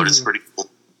ripoff, but it's pretty cool.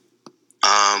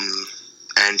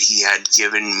 And he had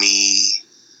given me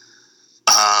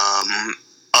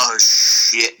a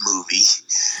shit movie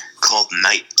called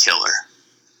Night Killer.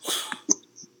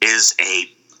 Is a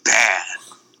bad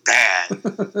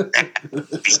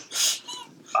movie.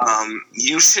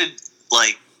 You should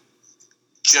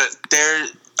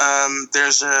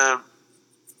there's a.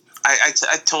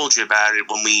 I told you about it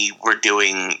when we were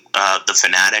doing The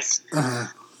Fanatic. Uh-huh.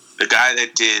 The guy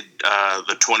that did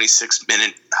the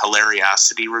 26-minute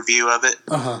Hilariosity review of it,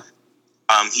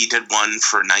 he did one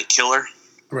for Night Killer.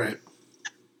 Right.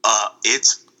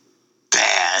 It's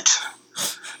bad.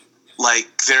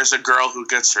 There's a girl who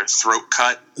gets her throat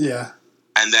cut. Yeah.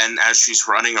 And then as she's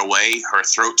running away, her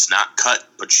throat's not cut,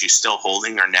 but she's still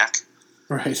holding her neck.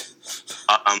 Right.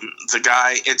 The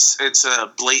guy, it's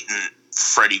a blatant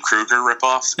Freddy Krueger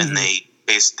ripoff, and they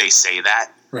say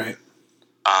that. Right.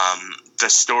 The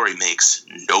story makes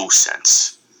no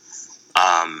sense.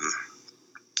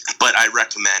 But I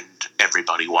recommend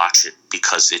everybody watch it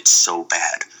because it's so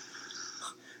bad.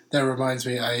 That reminds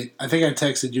me, I think I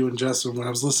texted you and Justin when I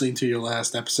was listening to your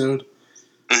last episode.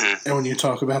 Mm-hmm. And when you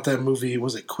talk about that movie,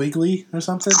 was it Quigley or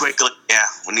something? Quigley, yeah.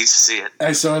 We need to see it.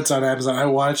 I saw it's on Amazon. I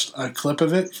watched a clip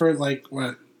of it for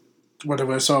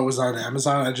whatever I saw was on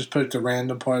Amazon. I just picked a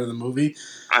random part of the movie.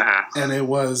 Uh-huh. And it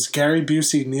was Gary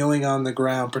Busey kneeling on the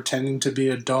ground pretending to be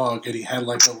a dog, and he had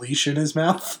a leash in his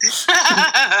mouth.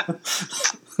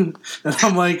 And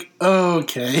I'm like,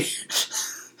 okay.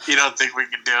 You don't think we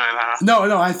can do it, huh?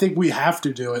 No, I think we have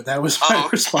to do it. That was my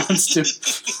response to it.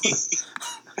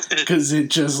 Because it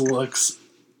just looks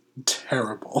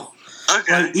terrible.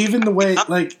 Okay. Even the way,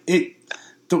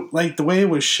 the way it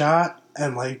was shot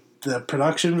and, the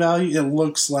production value, it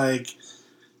looks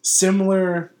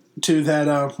similar to that,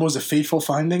 what was it, Fateful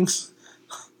Findings?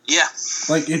 Yeah.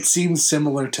 It seems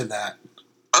similar to that.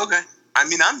 Okay. I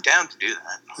mean, I'm down to do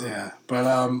that. Yeah, but,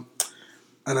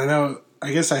 and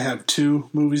I guess I have two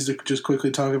movies to just quickly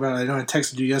talk about. I know I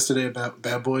texted you yesterday about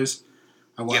Bad Boys.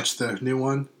 I watched the new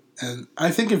one. And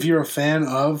I think if you're a fan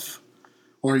of,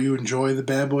 or you enjoy the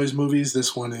Bad Boys movies,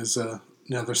 this one is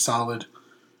another solid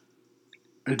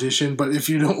addition. But if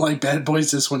you don't like Bad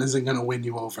Boys, this one isn't going to win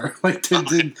you over.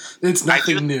 It's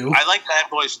nothing new. I like Bad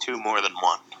Boys 2 more than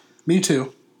 1. Me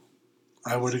too.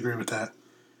 I would agree with that.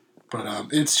 But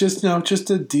it's just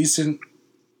a decent,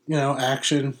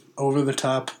 action, over the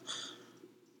top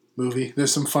movie.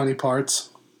 There's some funny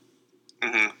parts.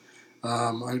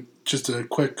 Mm-hmm. just a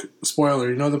quick spoiler.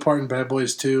 You know the part in Bad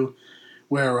Boys 2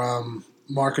 where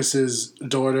Marcus's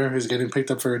daughter is getting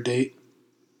picked up for a date?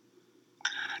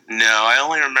 No, I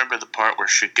only remember the part where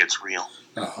shit gets real.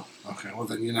 Oh, okay. Well,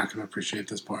 then you're not going to appreciate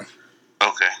this part.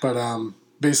 Okay. But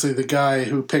basically, the guy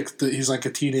who he's like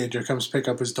a teenager, comes pick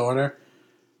up his daughter.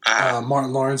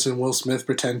 Martin Lawrence and Will Smith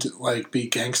pretend to like be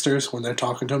gangsters when they're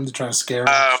talking to him to try to scare him.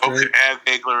 Okay. I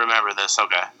vaguely remember this.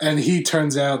 Okay. And he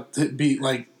turns out to be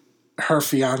like her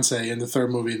fiance in the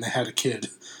third movie, and they had a kid.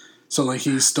 So like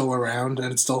he's still around,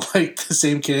 and it's still like the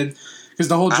same kid. Because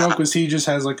the whole joke was he just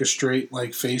has like a straight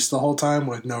like face the whole time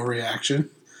with no reaction,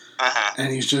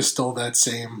 and he's just still that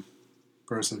same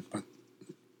person. But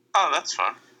that's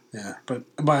fun. Yeah, but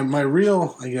my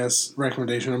real, I guess,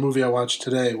 recommendation, a movie I watched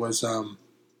today was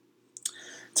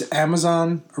it's an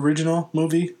Amazon original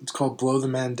movie. It's called Blow the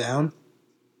Man Down.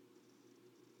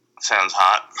 Sounds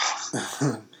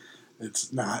hot.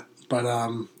 It's not, but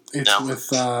it's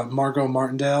with Margot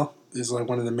Martindale is like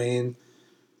one of the main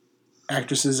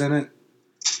actresses in it.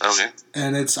 Okay.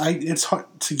 And it's hard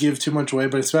to give too much away,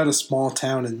 but it's about a small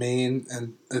town in Maine,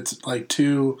 and it's like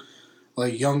two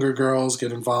like younger girls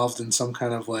get involved in some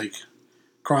kind of like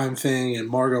crime thing, and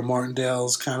Margot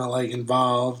Martindale's kind of like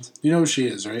involved. You know who she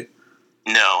is, right?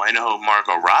 No, I know who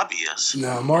Margot Robbie is.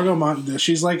 No, Margot Martindale.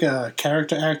 She's like a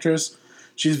character actress.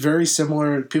 She's very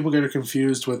similar. People get her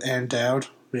confused with Ann Dowd,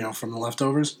 from The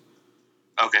Leftovers.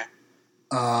 Okay.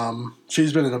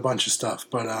 She's been in a bunch of stuff,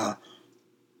 but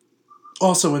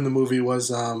also in the movie was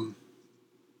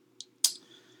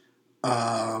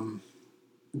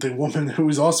the woman who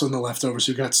was also in The Leftovers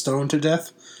who got stoned to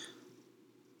death.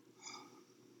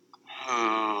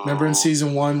 Remember in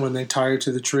season 1 when they tie her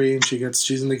to the tree and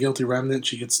she's in the Guilty Remnant,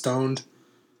 she gets stoned?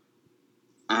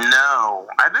 No.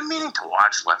 I've been meaning to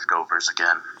watch Leftovers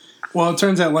again. Well, it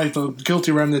turns out like the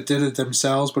Guilty Remnant did it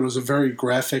themselves, but it was a very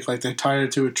graphic, like they tied her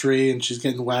to a tree and she's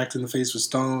getting whacked in the face with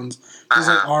stones. She has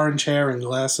like orange hair and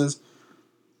glasses.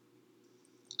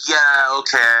 Yeah,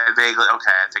 okay, I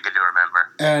think I do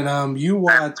remember. And you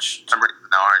watched... I remember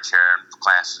the orange hair and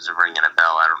glasses are ringing a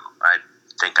bell. I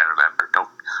think I remember.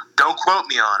 Don't quote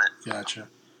me on it. Gotcha.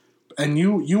 And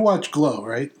you watch Glow,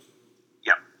 right?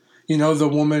 Yep. You know the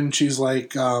woman, she's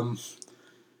like a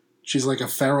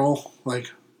feral,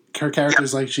 like her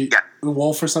character's like the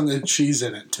wolf or something, she's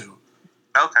in it too.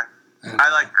 Okay. And,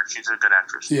 I like her. She's a good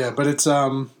actress. Yeah, but it's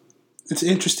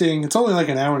interesting. It's only like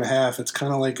an hour and a half. It's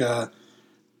kind of like a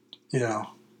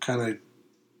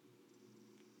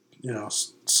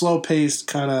slow-paced,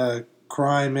 kind of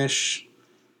crime-ish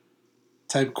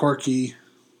type quirky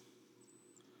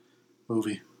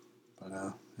movie. But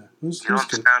it was you don't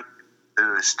good. sound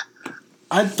enthused.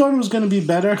 I thought it was going to be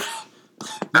better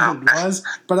than it was,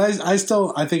 but I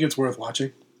think it's worth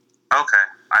watching. Okay,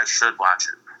 I should watch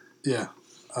it. Yeah.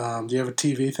 Do you have a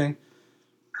TV thing?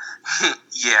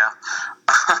 Yeah.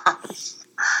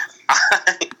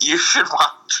 You should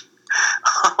watch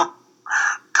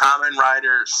Kamen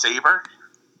Rider Saber.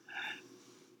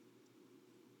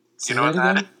 Say you know what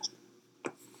that is?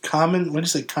 What did you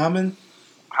say? Kamen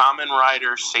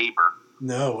Rider Saber.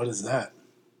 No, what is that?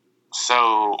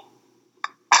 So,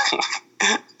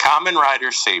 Kamen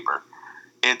Rider Saber.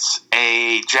 It's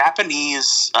a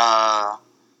Japanese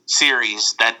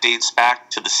series that dates back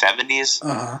to the 70s.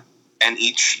 Uh-huh. And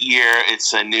each year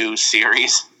it's a new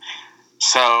series.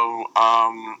 So,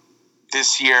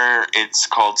 this year it's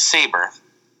called Saber.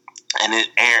 And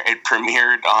it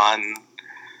premiered on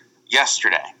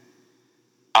yesterday.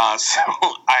 So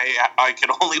I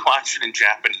could only watch it in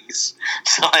Japanese,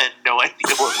 so I had no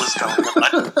idea what was going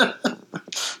on.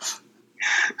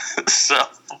 So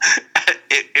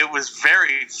it was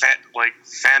very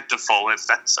fanciful, if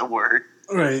that's a word.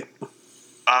 Right.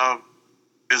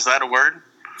 Is that a word?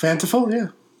 Fanciful, yeah.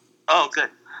 Oh, good.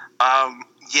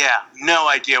 Yeah, no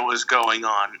idea what was going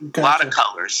on. Gotcha. A lot of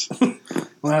colors. a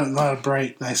lot of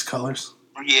bright, nice colors.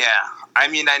 Yeah. I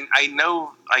mean, I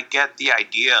know, I get the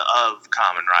idea of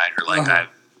Kamen Rider. Like,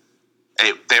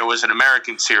 there was an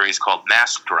American series called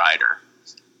Masked Rider.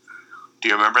 Do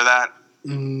you remember that?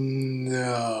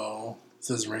 No. It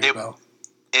doesn't ring a bell.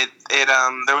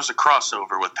 There was a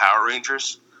crossover with Power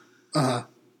Rangers. Uh-huh.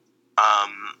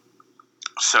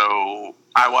 So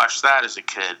I watched that as a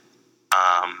kid.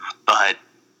 But,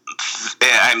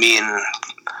 I mean,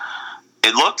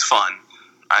 it looked fun.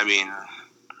 I mean...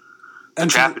 And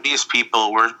Japanese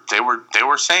people were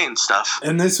saying stuff.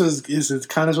 And is it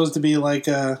kind of supposed to be like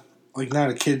not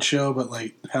a kid show, but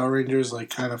like Power Rangers, like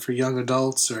kind of for young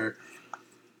adults, or?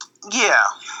 Yeah.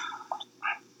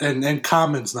 And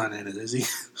Kamen's not in it, is he?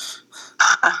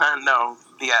 No,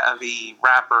 the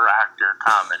rapper actor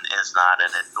Common is not in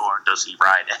it, nor does he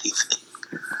ride anything.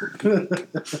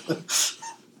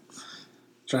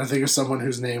 Trying to think of someone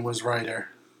whose name was Ryder.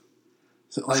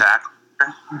 Is it like Zack,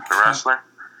 the wrestler?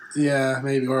 Yeah,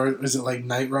 maybe. Or is it like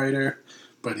Knight Rider,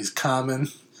 but he's Common,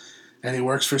 and he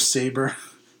works for Sabre,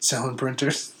 selling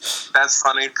printers? That's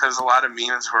funny because a lot of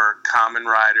memes were Common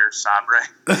Rider, Sabre.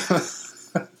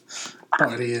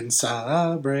 Party in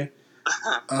Sabre.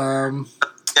 Yeah,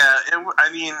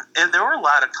 there were a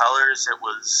lot of colors. It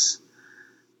was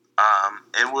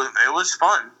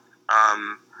fun.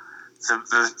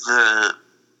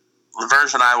 The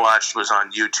version I watched was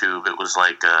on YouTube. It was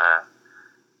like a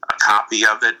copy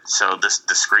of it, so the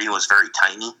screen was very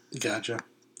tiny. Gotcha.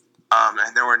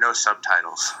 And there were no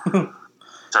subtitles.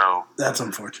 So that's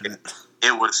unfortunate.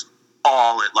 It was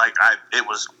all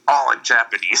in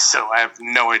Japanese, so I have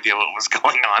no idea what was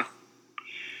going on.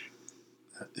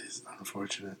 That is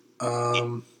unfortunate.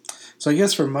 So I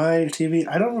guess for my TV,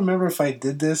 I don't remember if I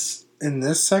did this in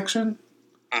this section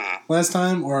last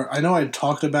time, or I know I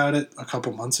talked about it a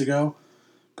couple months ago,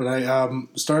 but I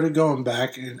started going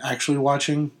back and actually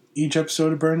watching each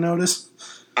episode of Burn Notice.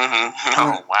 Mm-hmm.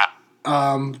 Oh,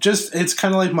 wow. Just, it's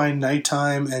kind of like my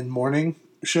nighttime and morning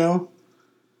show.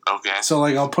 Okay. So,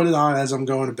 like, I'll put it on as I'm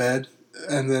going to bed,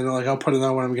 and then, like, I'll put it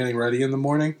on when I'm getting ready in the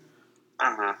morning.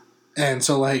 Mm-hmm. And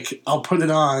so, like, I'll put it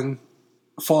on,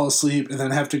 fall asleep, and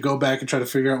then have to go back and try to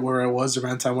figure out where I was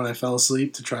around the time when I fell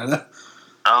asleep to try to...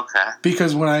 Okay.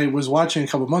 Because when I was watching a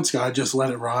couple months ago, I just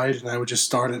let it ride, and I would just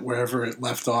start it wherever it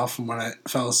left off from when I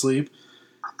fell asleep.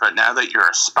 But now that you're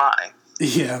a spy...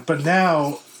 Yeah, but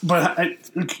now... But I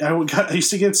used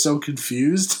to get so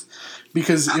confused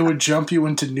because it would jump you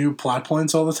into new plot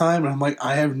points all the time, and I'm like,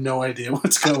 I have no idea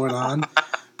what's going on.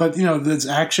 But, you know, there's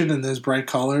action and there's bright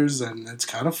colors, and it's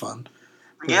kind of fun.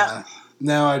 Yeah.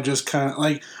 Now I just kind of,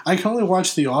 like, I can only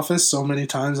watch The Office so many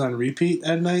times on repeat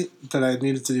at night that I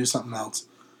needed to do something else.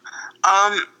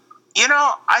 You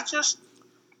know, I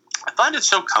find it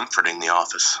so comforting, The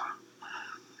Office.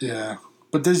 Yeah.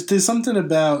 But there's something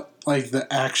about, like,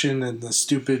 the action and the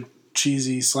stupid,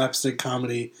 cheesy slapstick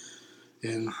comedy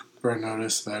in Burn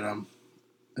Notice that I'm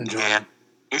enjoying. Yeah.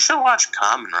 You should watch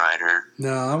Kamen Rider.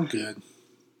 No, I'm good.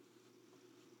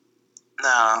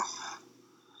 No.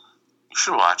 You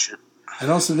should watch it. And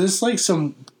also, there's, like,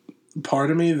 some part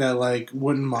of me that, like,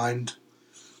 wouldn't mind,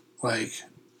 like...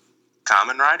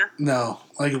 Kamen Rider? No,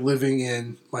 like, living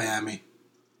in Miami.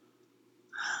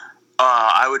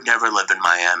 I would never live in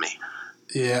Miami.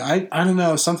 Yeah, I don't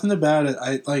know. Something about it.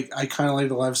 I kind of like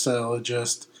the lifestyle of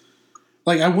just...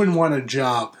 Like, I wouldn't want a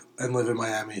job and live in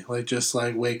Miami. Like, just,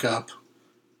 like, wake up,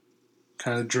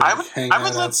 kind of drink, hang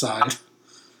out outside.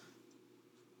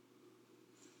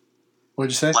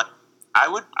 What'd you say? Like, I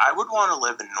would want to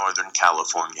live in Northern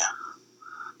California.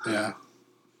 Yeah.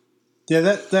 Yeah,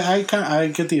 that I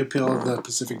get the appeal of the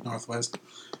Pacific Northwest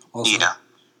also. Yeah.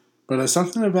 But there's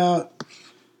something about,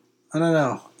 I don't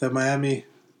know, that Miami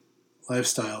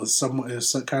lifestyle is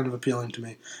kind of appealing to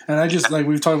me. And I just, like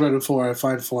we've talked about it before, I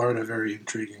find Florida very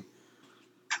intriguing.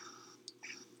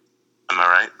 Am I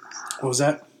right? What was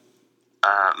that?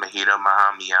 Mojito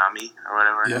Miami or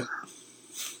whatever. Yep.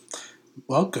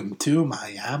 Welcome to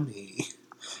Miami.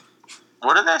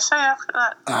 What did they say after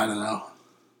that? I don't know.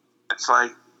 It's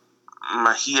like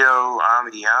Mojito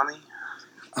Miami.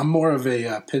 I'm more of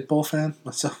a Pitbull fan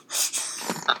myself.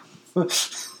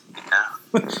 Yeah.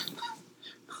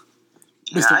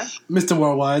 Mr.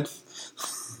 Worldwide.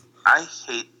 I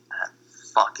hate that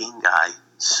fucking guy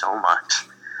so much.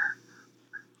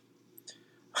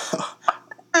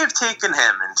 They've taken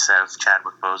him instead of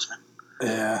Chadwick Boseman.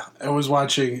 Yeah, I was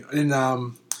watching in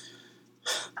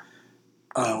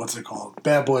what's it called?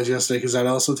 Bad Boys yesterday, because that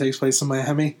also takes place in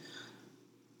Miami.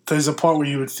 There's a part where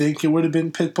you would think it would have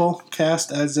been Pitbull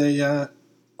cast as a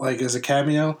as a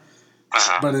cameo,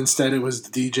 but instead it was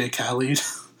the DJ Khaled.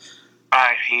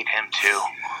 I hate him too.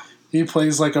 He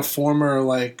plays like a former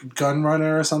like gun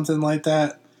runner or something like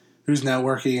that, who's now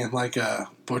working in like a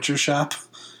butcher shop.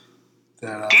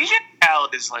 DJ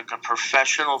Khaled is like a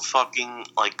professional fucking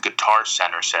like Guitar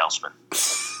Center salesman.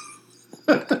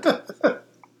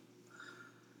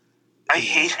 I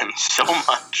hate him so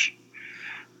much.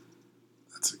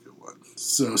 That's a good one.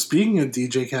 So speaking of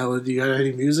DJ Khaled, you got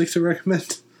any music to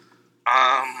recommend?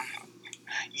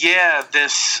 Yeah,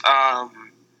 this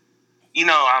you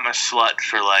know, I'm a slut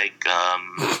for like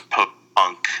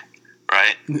post-punk,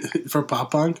 right? For pop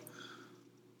punk?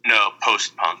 No,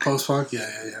 post-punk. Post-punk?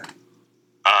 Yeah.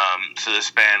 So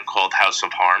this band called House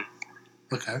of Harm.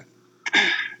 Okay.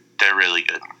 They're really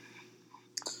good.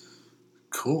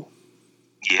 Cool.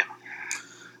 Yeah.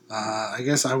 I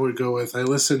guess I would go with, I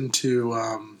listened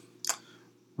to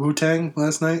Wu-Tang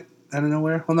last night out of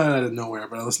nowhere. Well, not out of nowhere,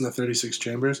 but I listened to 36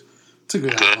 Chambers. It's a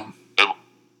good album.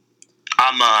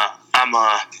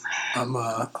 I'm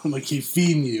gonna keep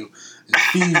feeding you and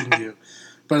feeding you.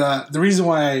 But the reason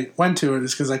why I went to it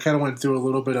is because I kind of went through a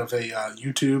little bit of a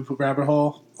YouTube rabbit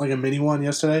hole, like a mini one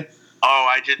yesterday. Oh,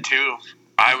 I did too.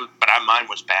 Mine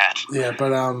was bad. Yeah,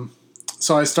 but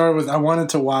so I started with, I wanted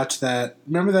to watch that.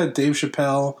 Remember that Dave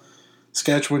Chappelle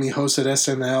sketch when he hosted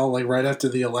SNL, like right after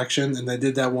the election, and they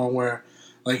did that one where,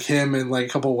 like, him and like a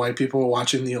couple of white people were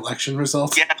watching the election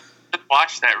results. Yeah, I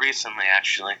watched that recently,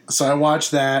 actually. So I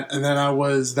watched that, and then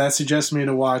that suggested me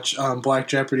to watch Black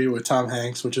Jeopardy with Tom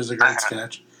Hanks, which is a great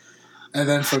sketch. And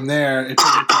then from there, it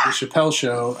took me to the Chappelle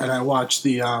Show, and I watched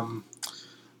the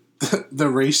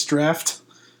race draft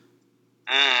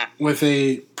with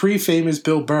a pre-famous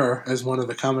Bill Burr as one of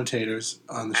the commentators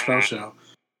on the Chappelle Show.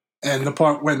 And the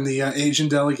part when the Asian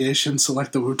delegation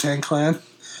select the Wu-Tang Clan.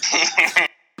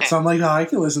 So I'm like, oh, I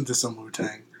can listen to some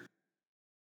Wu-Tang.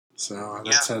 So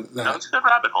that's how that was a good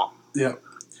rabbit hole. Yep.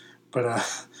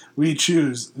 But we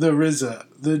choose the RZA,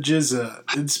 the Jizza,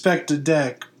 Inspector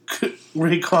Deck,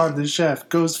 Raekwon the Chef,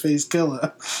 Ghostface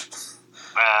Killer.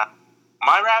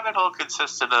 My rabbit hole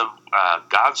consisted of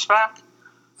Godsmack.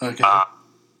 Okay.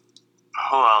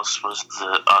 Who else was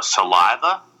the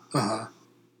Saliva? Uh-huh.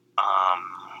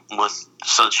 With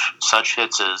such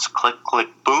hits as Click Click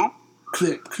Boom.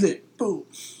 Click Click Boom.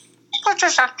 But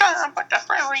just a gun, but the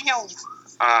real.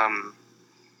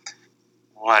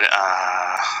 What?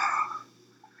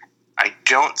 I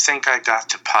don't think I got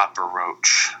to Papa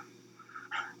Roach.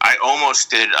 I almost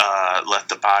did. Let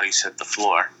the Bodies Hit the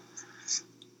Floor.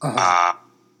 Uh-huh.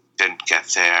 Didn't get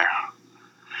there.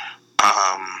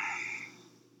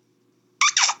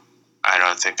 I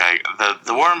don't think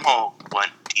the wormhole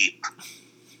went deep.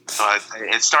 So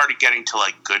it started getting to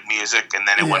like good music, and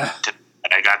then it went to.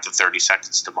 I got to 30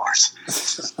 Seconds to Mars.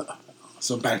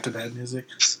 So back to bad music.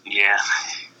 Yeah.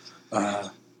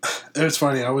 It was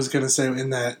funny. I was gonna say in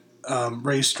that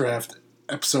race draft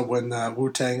episode when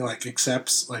Wu-Tang like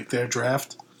accepts like their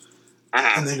draft,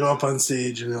 and they go up on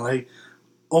stage and they're like,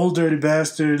 "Old dirty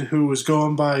bastard who was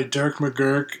going by Dirk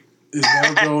McGurk is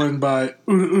now going by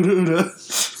Uda Uda Uda."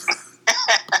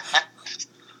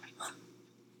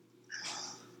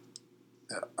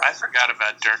 I forgot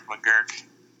about Dirk McGurk.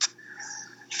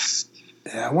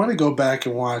 Yeah, I want to go back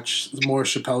and watch more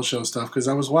Chappelle Show stuff because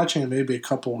I was watching it maybe a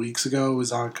couple weeks ago. It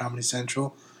was on Comedy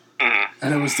Central,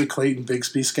 and it was the Clayton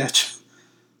Bigsby sketch.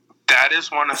 That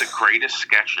is one of the greatest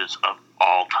sketches of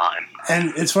all time.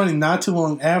 And it's funny, not too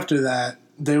long after that,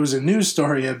 there was a news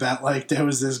story about, like, there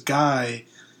was this guy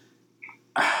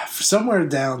somewhere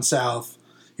down south.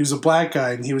 He was a black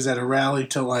guy, and he was at a rally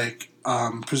to, like,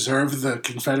 preserve the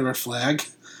Confederate flag.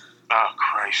 Oh,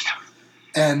 Christ.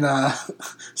 And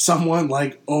someone,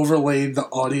 like, overlaid the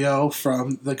audio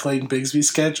from the Clayton Bigsby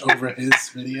sketch over his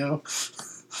video.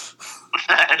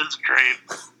 That is great.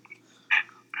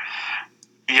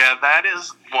 Yeah, that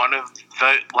is one of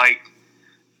the, like,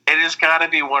 it has got to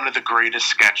be one of the greatest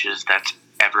sketches that's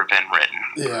ever been written.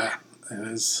 Yeah, it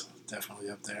is definitely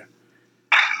up there.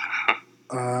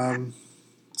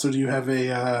 So do you have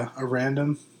a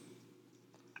random?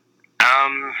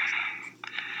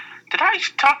 Did I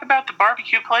talk about the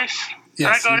barbecue place?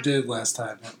 Yes, you did last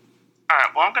time. Yeah. All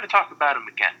right, well, I'm going to talk about them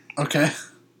again. Okay.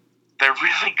 They're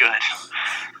really good.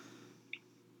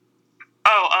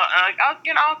 Oh,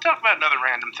 I'll talk about another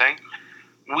random thing.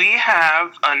 We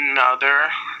have another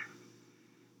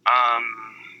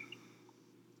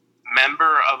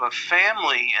member of a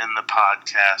family in the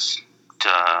podcast.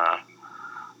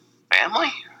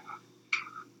 Family?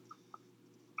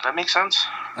 Does that make sense?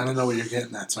 I don't know what you're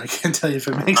getting at, so I can't tell you if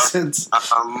it makes sense.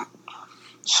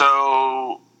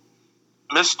 So,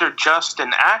 Mr.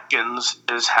 Justin Atkins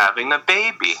is having a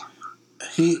baby.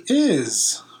 He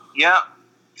is. Yeah.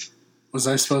 Was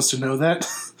I supposed to know that?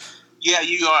 Yeah,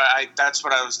 you are. That's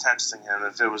what I was texting him,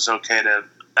 if it was okay to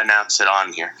announce it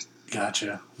on here.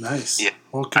 Gotcha. Nice. Yeah.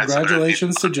 Well,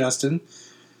 congratulations to Justin.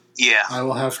 Yeah. I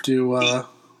will have to...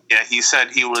 he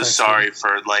said he was sorry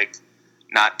for, like,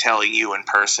 not telling you in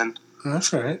person.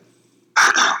 That's all right.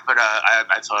 But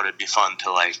I thought it'd be fun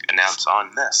to, like, announce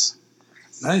on this.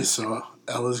 Nice. So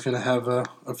Ella's going to have a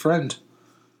friend.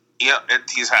 Yeah,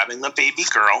 he's having a baby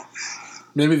girl.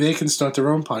 Maybe they can start their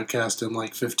own podcast in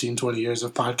like 15, 20 years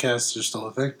if podcasts are still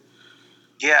a thing.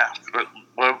 Yeah.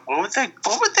 What would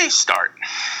they start?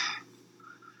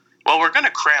 Well, we're going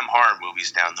to cram horror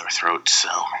movies down their throats, so...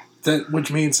 Which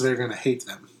means they're going to hate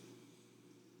them.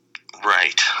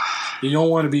 Right. You don't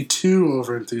want to be too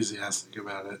over-enthusiastic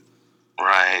about it.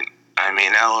 Right. I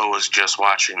mean, Ella was just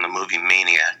watching the movie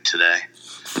Maniac today.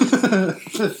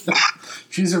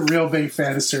 She's a real big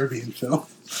fan of Serbian film.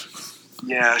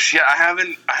 Yeah, she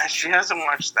hasn't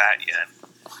watched that yet.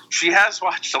 She has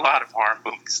watched a lot of horror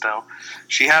movies, though.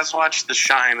 She has watched The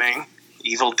Shining,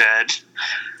 Evil Dead.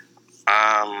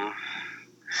 I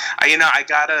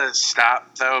gotta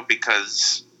stop, though,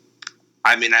 because,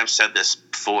 I mean, I've said this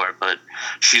before, but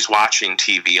she's watching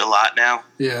TV a lot now.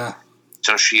 Yeah.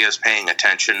 So she is paying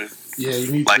attention. Yeah,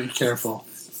 you need to be careful.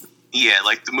 Yeah,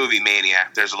 like the movie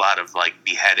Maniac, there's a lot of, like,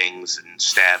 beheadings and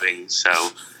stabbings,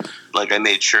 so, like, I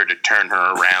made sure to turn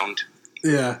her around.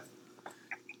 Yeah.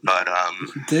 But,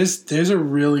 There's a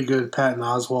really good Patton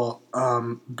Oswalt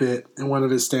bit in one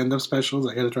of his stand-up specials.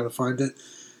 I gotta try to find it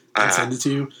and send it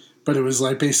to you. But it was,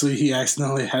 like, basically he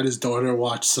accidentally had his daughter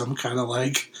watch some kind of,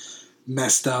 like,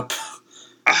 messed up,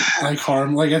 like,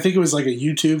 harm. Like, I think it was, like, a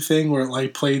YouTube thing where it,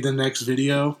 like, played the next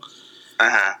video.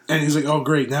 And he's like, oh,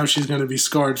 great, now she's going to be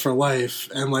scarred for life.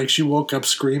 And, like, she woke up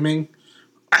screaming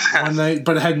one night,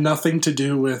 but it had nothing to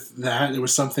do with that. It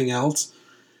was something else.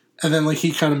 And then, like,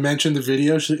 he kind of mentioned the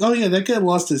video. She's like, oh, yeah, that guy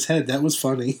lost his head. That was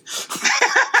funny.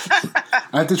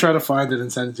 I have to try to find it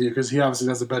and send it to you, because he obviously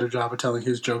does a better job of telling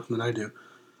his joke than I do.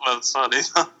 Well, it's funny.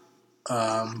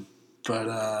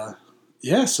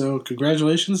 Yeah, so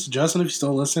congratulations, Justin, if you're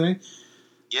still listening.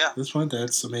 Yeah. This one,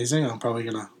 that's amazing. I'm probably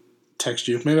going to text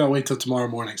you. Maybe I'll wait till tomorrow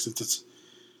morning since it's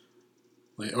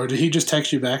late. Or did he just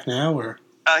text you back now? Or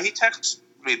he texted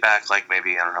me back like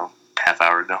maybe, I don't know, half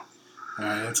hour ago. All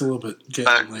right, that's a little bit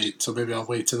getting late, so maybe I'll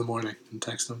wait till the morning and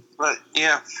text him. But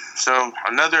yeah, so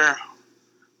another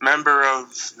member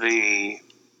of the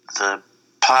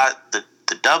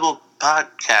double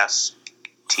podcast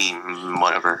team,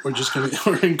 whatever.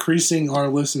 We're increasing our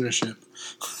listenership.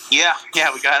 Yeah,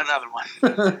 we got another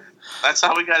one. That's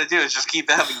all we got to do is just keep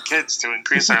having kids to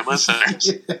increase our listeners.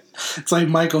 Yeah. It's like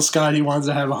Michael Scott. He wants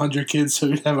to have 100 kids so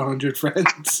he'd have 100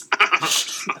 friends.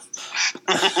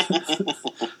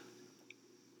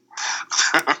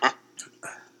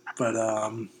 But,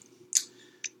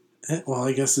 well,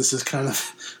 I guess this is kind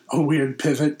of a weird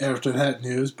pivot after that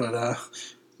news, but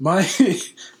my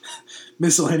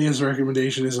miscellaneous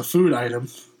recommendation is a food item.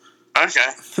 Okay.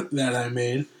 That I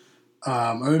made.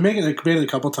 I've been made it a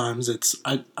couple times.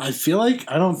 I feel like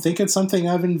I don't think it's something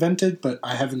I've invented, but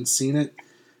I haven't seen it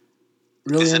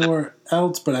really anywhere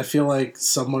else, but I feel like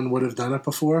someone would have done it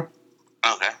before.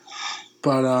 Okay.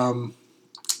 But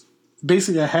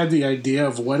basically I had the idea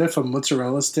of what if a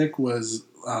mozzarella stick was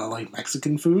like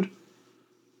Mexican food.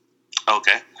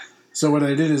 Okay. So what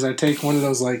I did is I take one of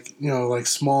those like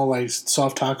small like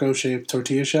soft taco shaped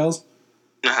tortilla shells.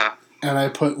 Uh-huh. And I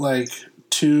put like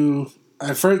the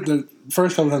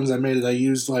first couple times I made it, I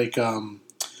used like kind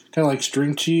of like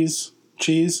string cheese,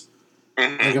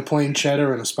 mm-hmm. like a plain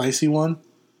cheddar and a spicy one,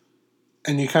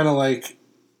 and you kind of like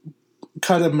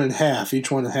cut them in half, each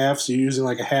one in half. So you're using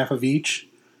like a half of each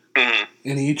mm-hmm.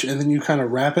 in each, and then you kind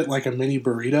of wrap it like a mini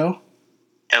burrito.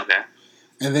 Okay.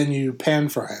 And then you pan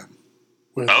fry them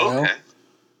with oil,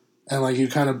 and like you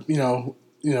kind of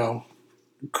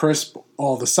crisp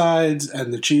all the sides,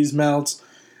 and the cheese melts.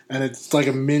 And it's like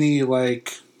a mini,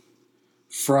 like,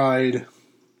 fried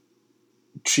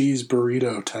cheese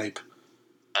burrito type.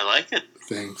 I like it.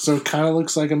 Thing. So it kind of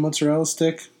looks like a mozzarella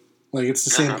stick. Like, it's the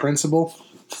same principle.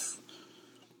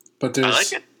 But there's... I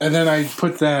like it. And then I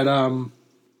put that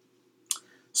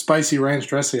spicy ranch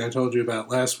dressing I told you about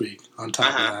last week on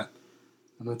top of that.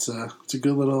 And it's a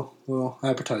good little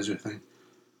appetizer thing.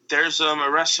 There's a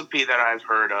recipe that I've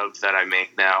heard of that I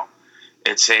make now.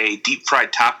 It's a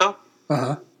deep-fried taco.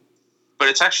 Uh-huh. But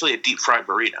it's actually a deep-fried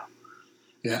burrito.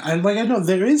 Yeah, and like I know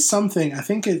there is something. I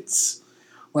think it's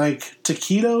like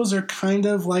taquitos are kind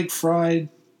of like fried,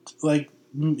 like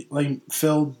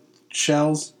filled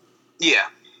shells. Yeah,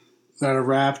 that are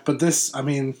wrapped. But this, I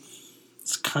mean,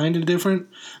 it's kind of different.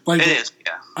 Like it is.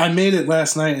 Yeah, I made it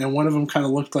last night, and one of them kind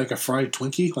of looked like a fried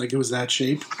Twinkie, like it was that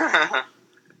shape.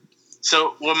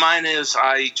 So what mine is,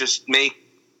 I just make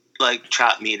like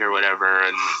chopped meat or whatever,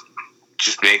 and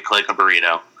just make like a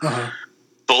burrito. Uh-huh.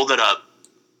 Fold it up.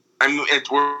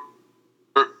 We're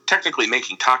technically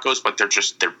making tacos, but they're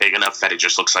big enough that it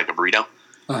just looks like a burrito.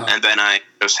 Uh-huh. And then I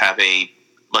just have a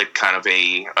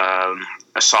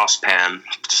saucepan,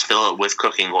 just fill it with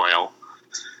cooking oil,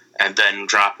 and then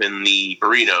drop in the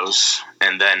burritos,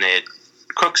 and then it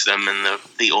cooks them in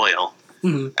the oil,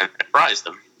 mm-hmm. and it fries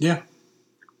them. Yeah,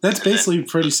 that's basically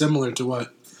pretty similar to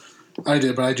what I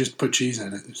did, but I just put cheese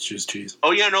in it. It's just cheese.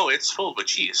 Oh yeah, no, it's full of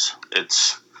cheese.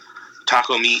 It's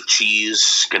taco meat,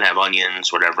 cheese, can have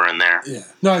onions, whatever in there. Yeah.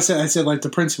 No, I said like the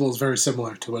principle is very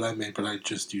similar to what I made, but I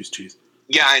just used cheese.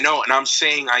 Yeah, I know, and I'm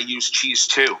saying I use cheese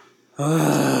too.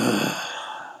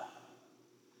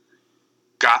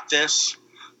 Got this?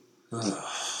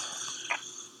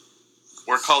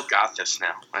 We're called Got This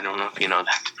now. I don't know if you know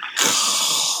that.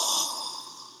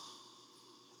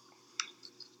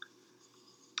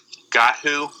 Got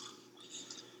who?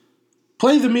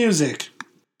 Play the music.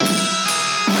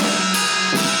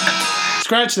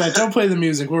 Scratch that. Don't play the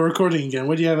music. We're recording again.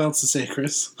 What do you have else to say,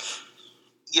 Chris?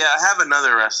 Yeah, I have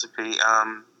another recipe.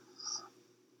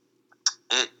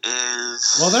 It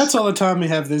is... Well, that's all the time we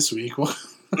have this week. No,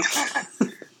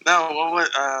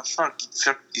 fuck.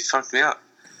 You fucked me up.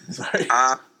 Sorry.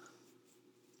 You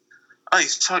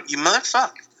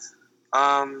motherfucker.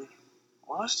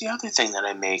 What was the other thing that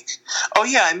I make? Oh,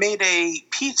 yeah, I made a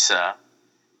pizza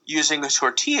using a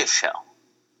tortilla shell.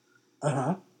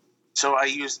 Uh-huh. So I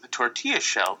used the tortilla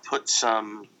shell, put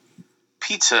some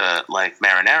pizza, like,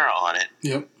 marinara on it.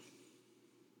 Yep.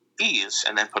 Cheese,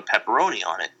 and then put pepperoni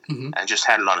on it. Mm-hmm. And just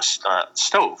had it on a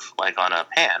stove, like on a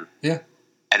pan. Yeah.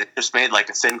 And it just made, like,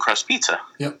 a thin crust pizza.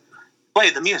 Yep.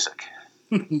 Play the music.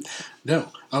 No.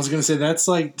 I was going to say, that's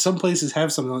like, some places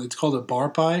have something, it's called a bar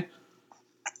pie.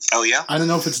 Oh, yeah? I don't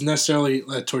know if it's necessarily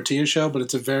a tortilla shell, but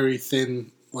it's a very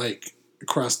thin, like,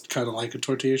 crust, kind of like a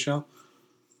tortilla shell.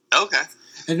 Okay.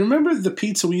 And remember the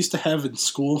pizza we used to have in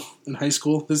school, in high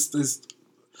school? This is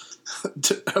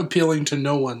appealing to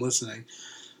no one listening.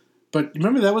 But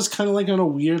remember that was kind of like on a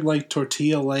weird, like,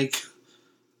 tortilla, like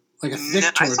a thick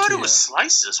tortilla. I thought it was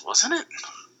slices, wasn't it?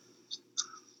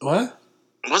 What?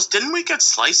 Didn't we get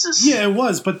slices? Yeah, it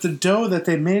was, but the dough that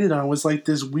they made it on was like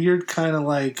this weird kind of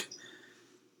like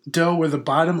dough where the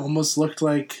bottom almost looked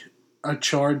like a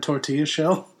charred tortilla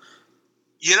shell.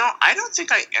 You know, I don't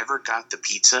think I ever got the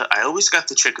pizza. I always got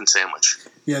the chicken sandwich.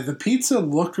 Yeah, the pizza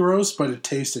looked gross, but it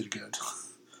tasted good.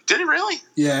 Did it really?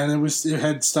 Yeah, and it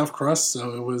had stuffed crust,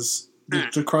 so it was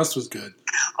the crust was good.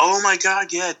 Oh my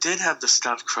god, yeah, it did have the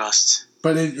stuffed crust.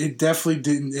 But it definitely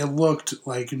didn't. It looked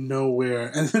like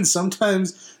nowhere. And then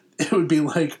sometimes it would be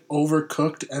like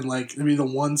overcooked and like it'd be the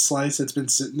one slice that's been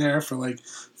sitting there for like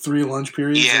 3 lunch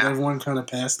periods that everyone kind of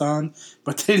passed on,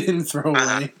 but they didn't throw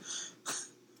away.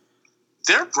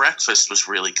 Their breakfast was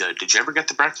really good. Did you ever get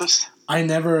the breakfast? I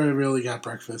never really got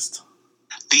breakfast.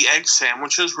 The egg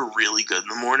sandwiches were really good in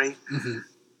the morning. Mm-hmm.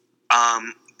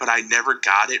 But I never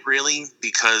got it really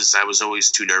because I was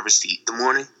always too nervous to eat in the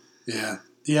morning. Yeah.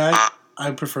 Yeah,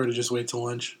 I prefer to just wait till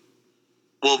lunch.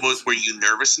 Well, were you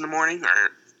nervous in the morning?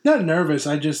 Or not nervous.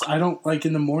 I don't like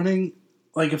in the morning,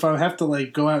 like if I have to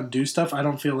like go out and do stuff, I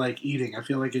don't feel like eating. I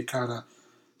feel like it kind of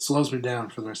slows me down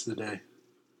for the rest of the day.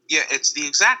 Yeah, it's the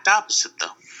exact opposite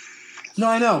though. No,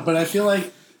 I know, but I feel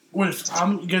like if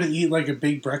I'm going to eat like a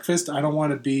big breakfast, I don't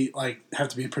want to be like have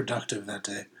to be productive that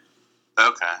day.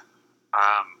 Okay.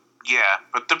 Yeah,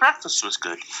 but the breakfast was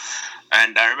good.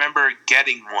 And I remember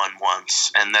getting one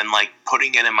once and then like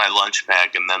putting it in my lunch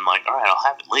bag and then like, all right, I'll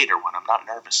have it later when I'm not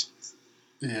nervous.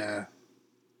 Yeah.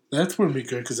 That wouldn't be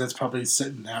good because that's probably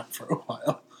sitting out for a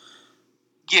while.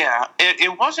 Yeah,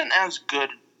 it wasn't as good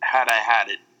had I had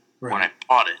it when I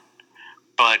bought it.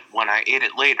 But when I ate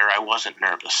it later, I wasn't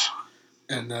nervous.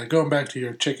 And going back to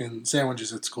your chicken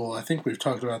sandwiches at school, I think we've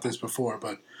talked about this before,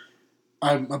 but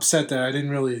I'm upset that I didn't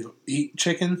really eat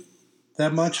chicken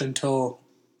that much until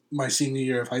my senior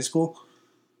year of high school.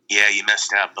 Yeah, you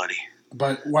missed out, buddy.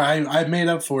 But I made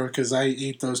up for it because I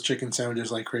ate those chicken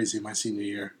sandwiches like crazy my senior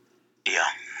year. Yeah.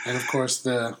 And of course,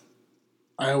 I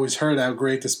always heard how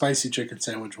great the spicy chicken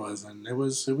sandwich was, and that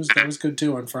was good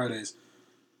too on Fridays.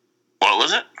 What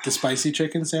was it? The spicy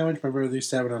chicken sandwich. Remember they used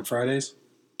to have it on Fridays?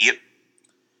 Yep.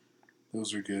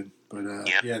 Those are good. But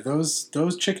yeah,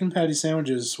 those chicken patty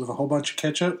sandwiches with a whole bunch of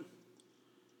ketchup.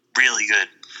 Really good.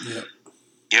 Yep.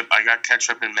 Yep, I got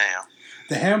ketchup and mayo.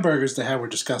 The hamburgers they had were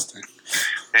disgusting.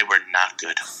 They were not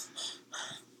good.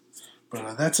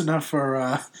 But that's enough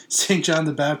for St. John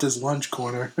the Baptist lunch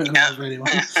corner.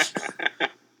 Anyway.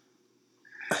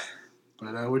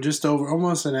 But we're just over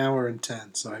almost an hour and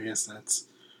 10, so I guess that's...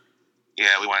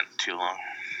 Yeah, we went too long.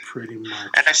 Pretty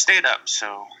much. And I stayed up,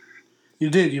 so... You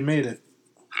did, you made it.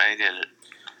 I did it.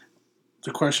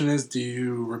 The question is, do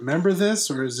you remember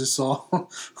this, or is this all...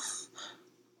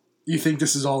 You think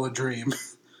this is all a dream?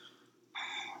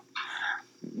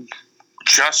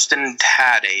 Justin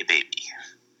had a baby.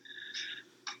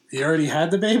 You already had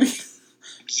the baby?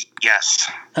 Yes.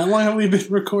 How long have we been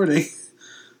recording?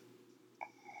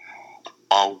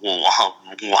 A while.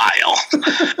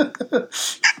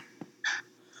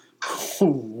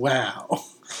 Wow.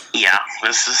 Yeah,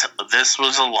 this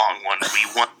was a long one. We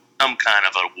won some kind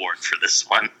of award for this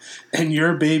one. And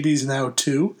your baby's now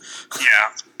 2?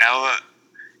 Yeah,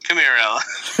 Come here, Ella.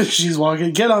 She's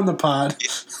walking. Get on the pod.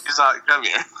 She's like, come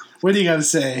here. What do you got to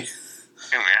say?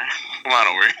 Come here. Come on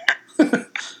over here.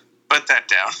 Put that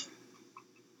down.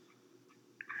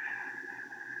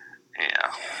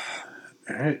 Yeah.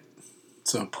 All right.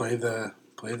 So play the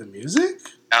music?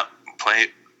 Yep. Play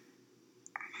it.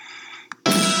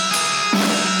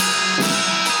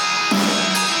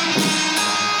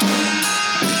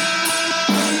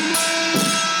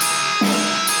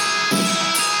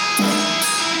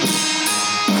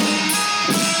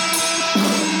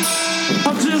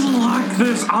 I didn't like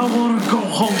this. I want to go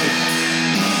home.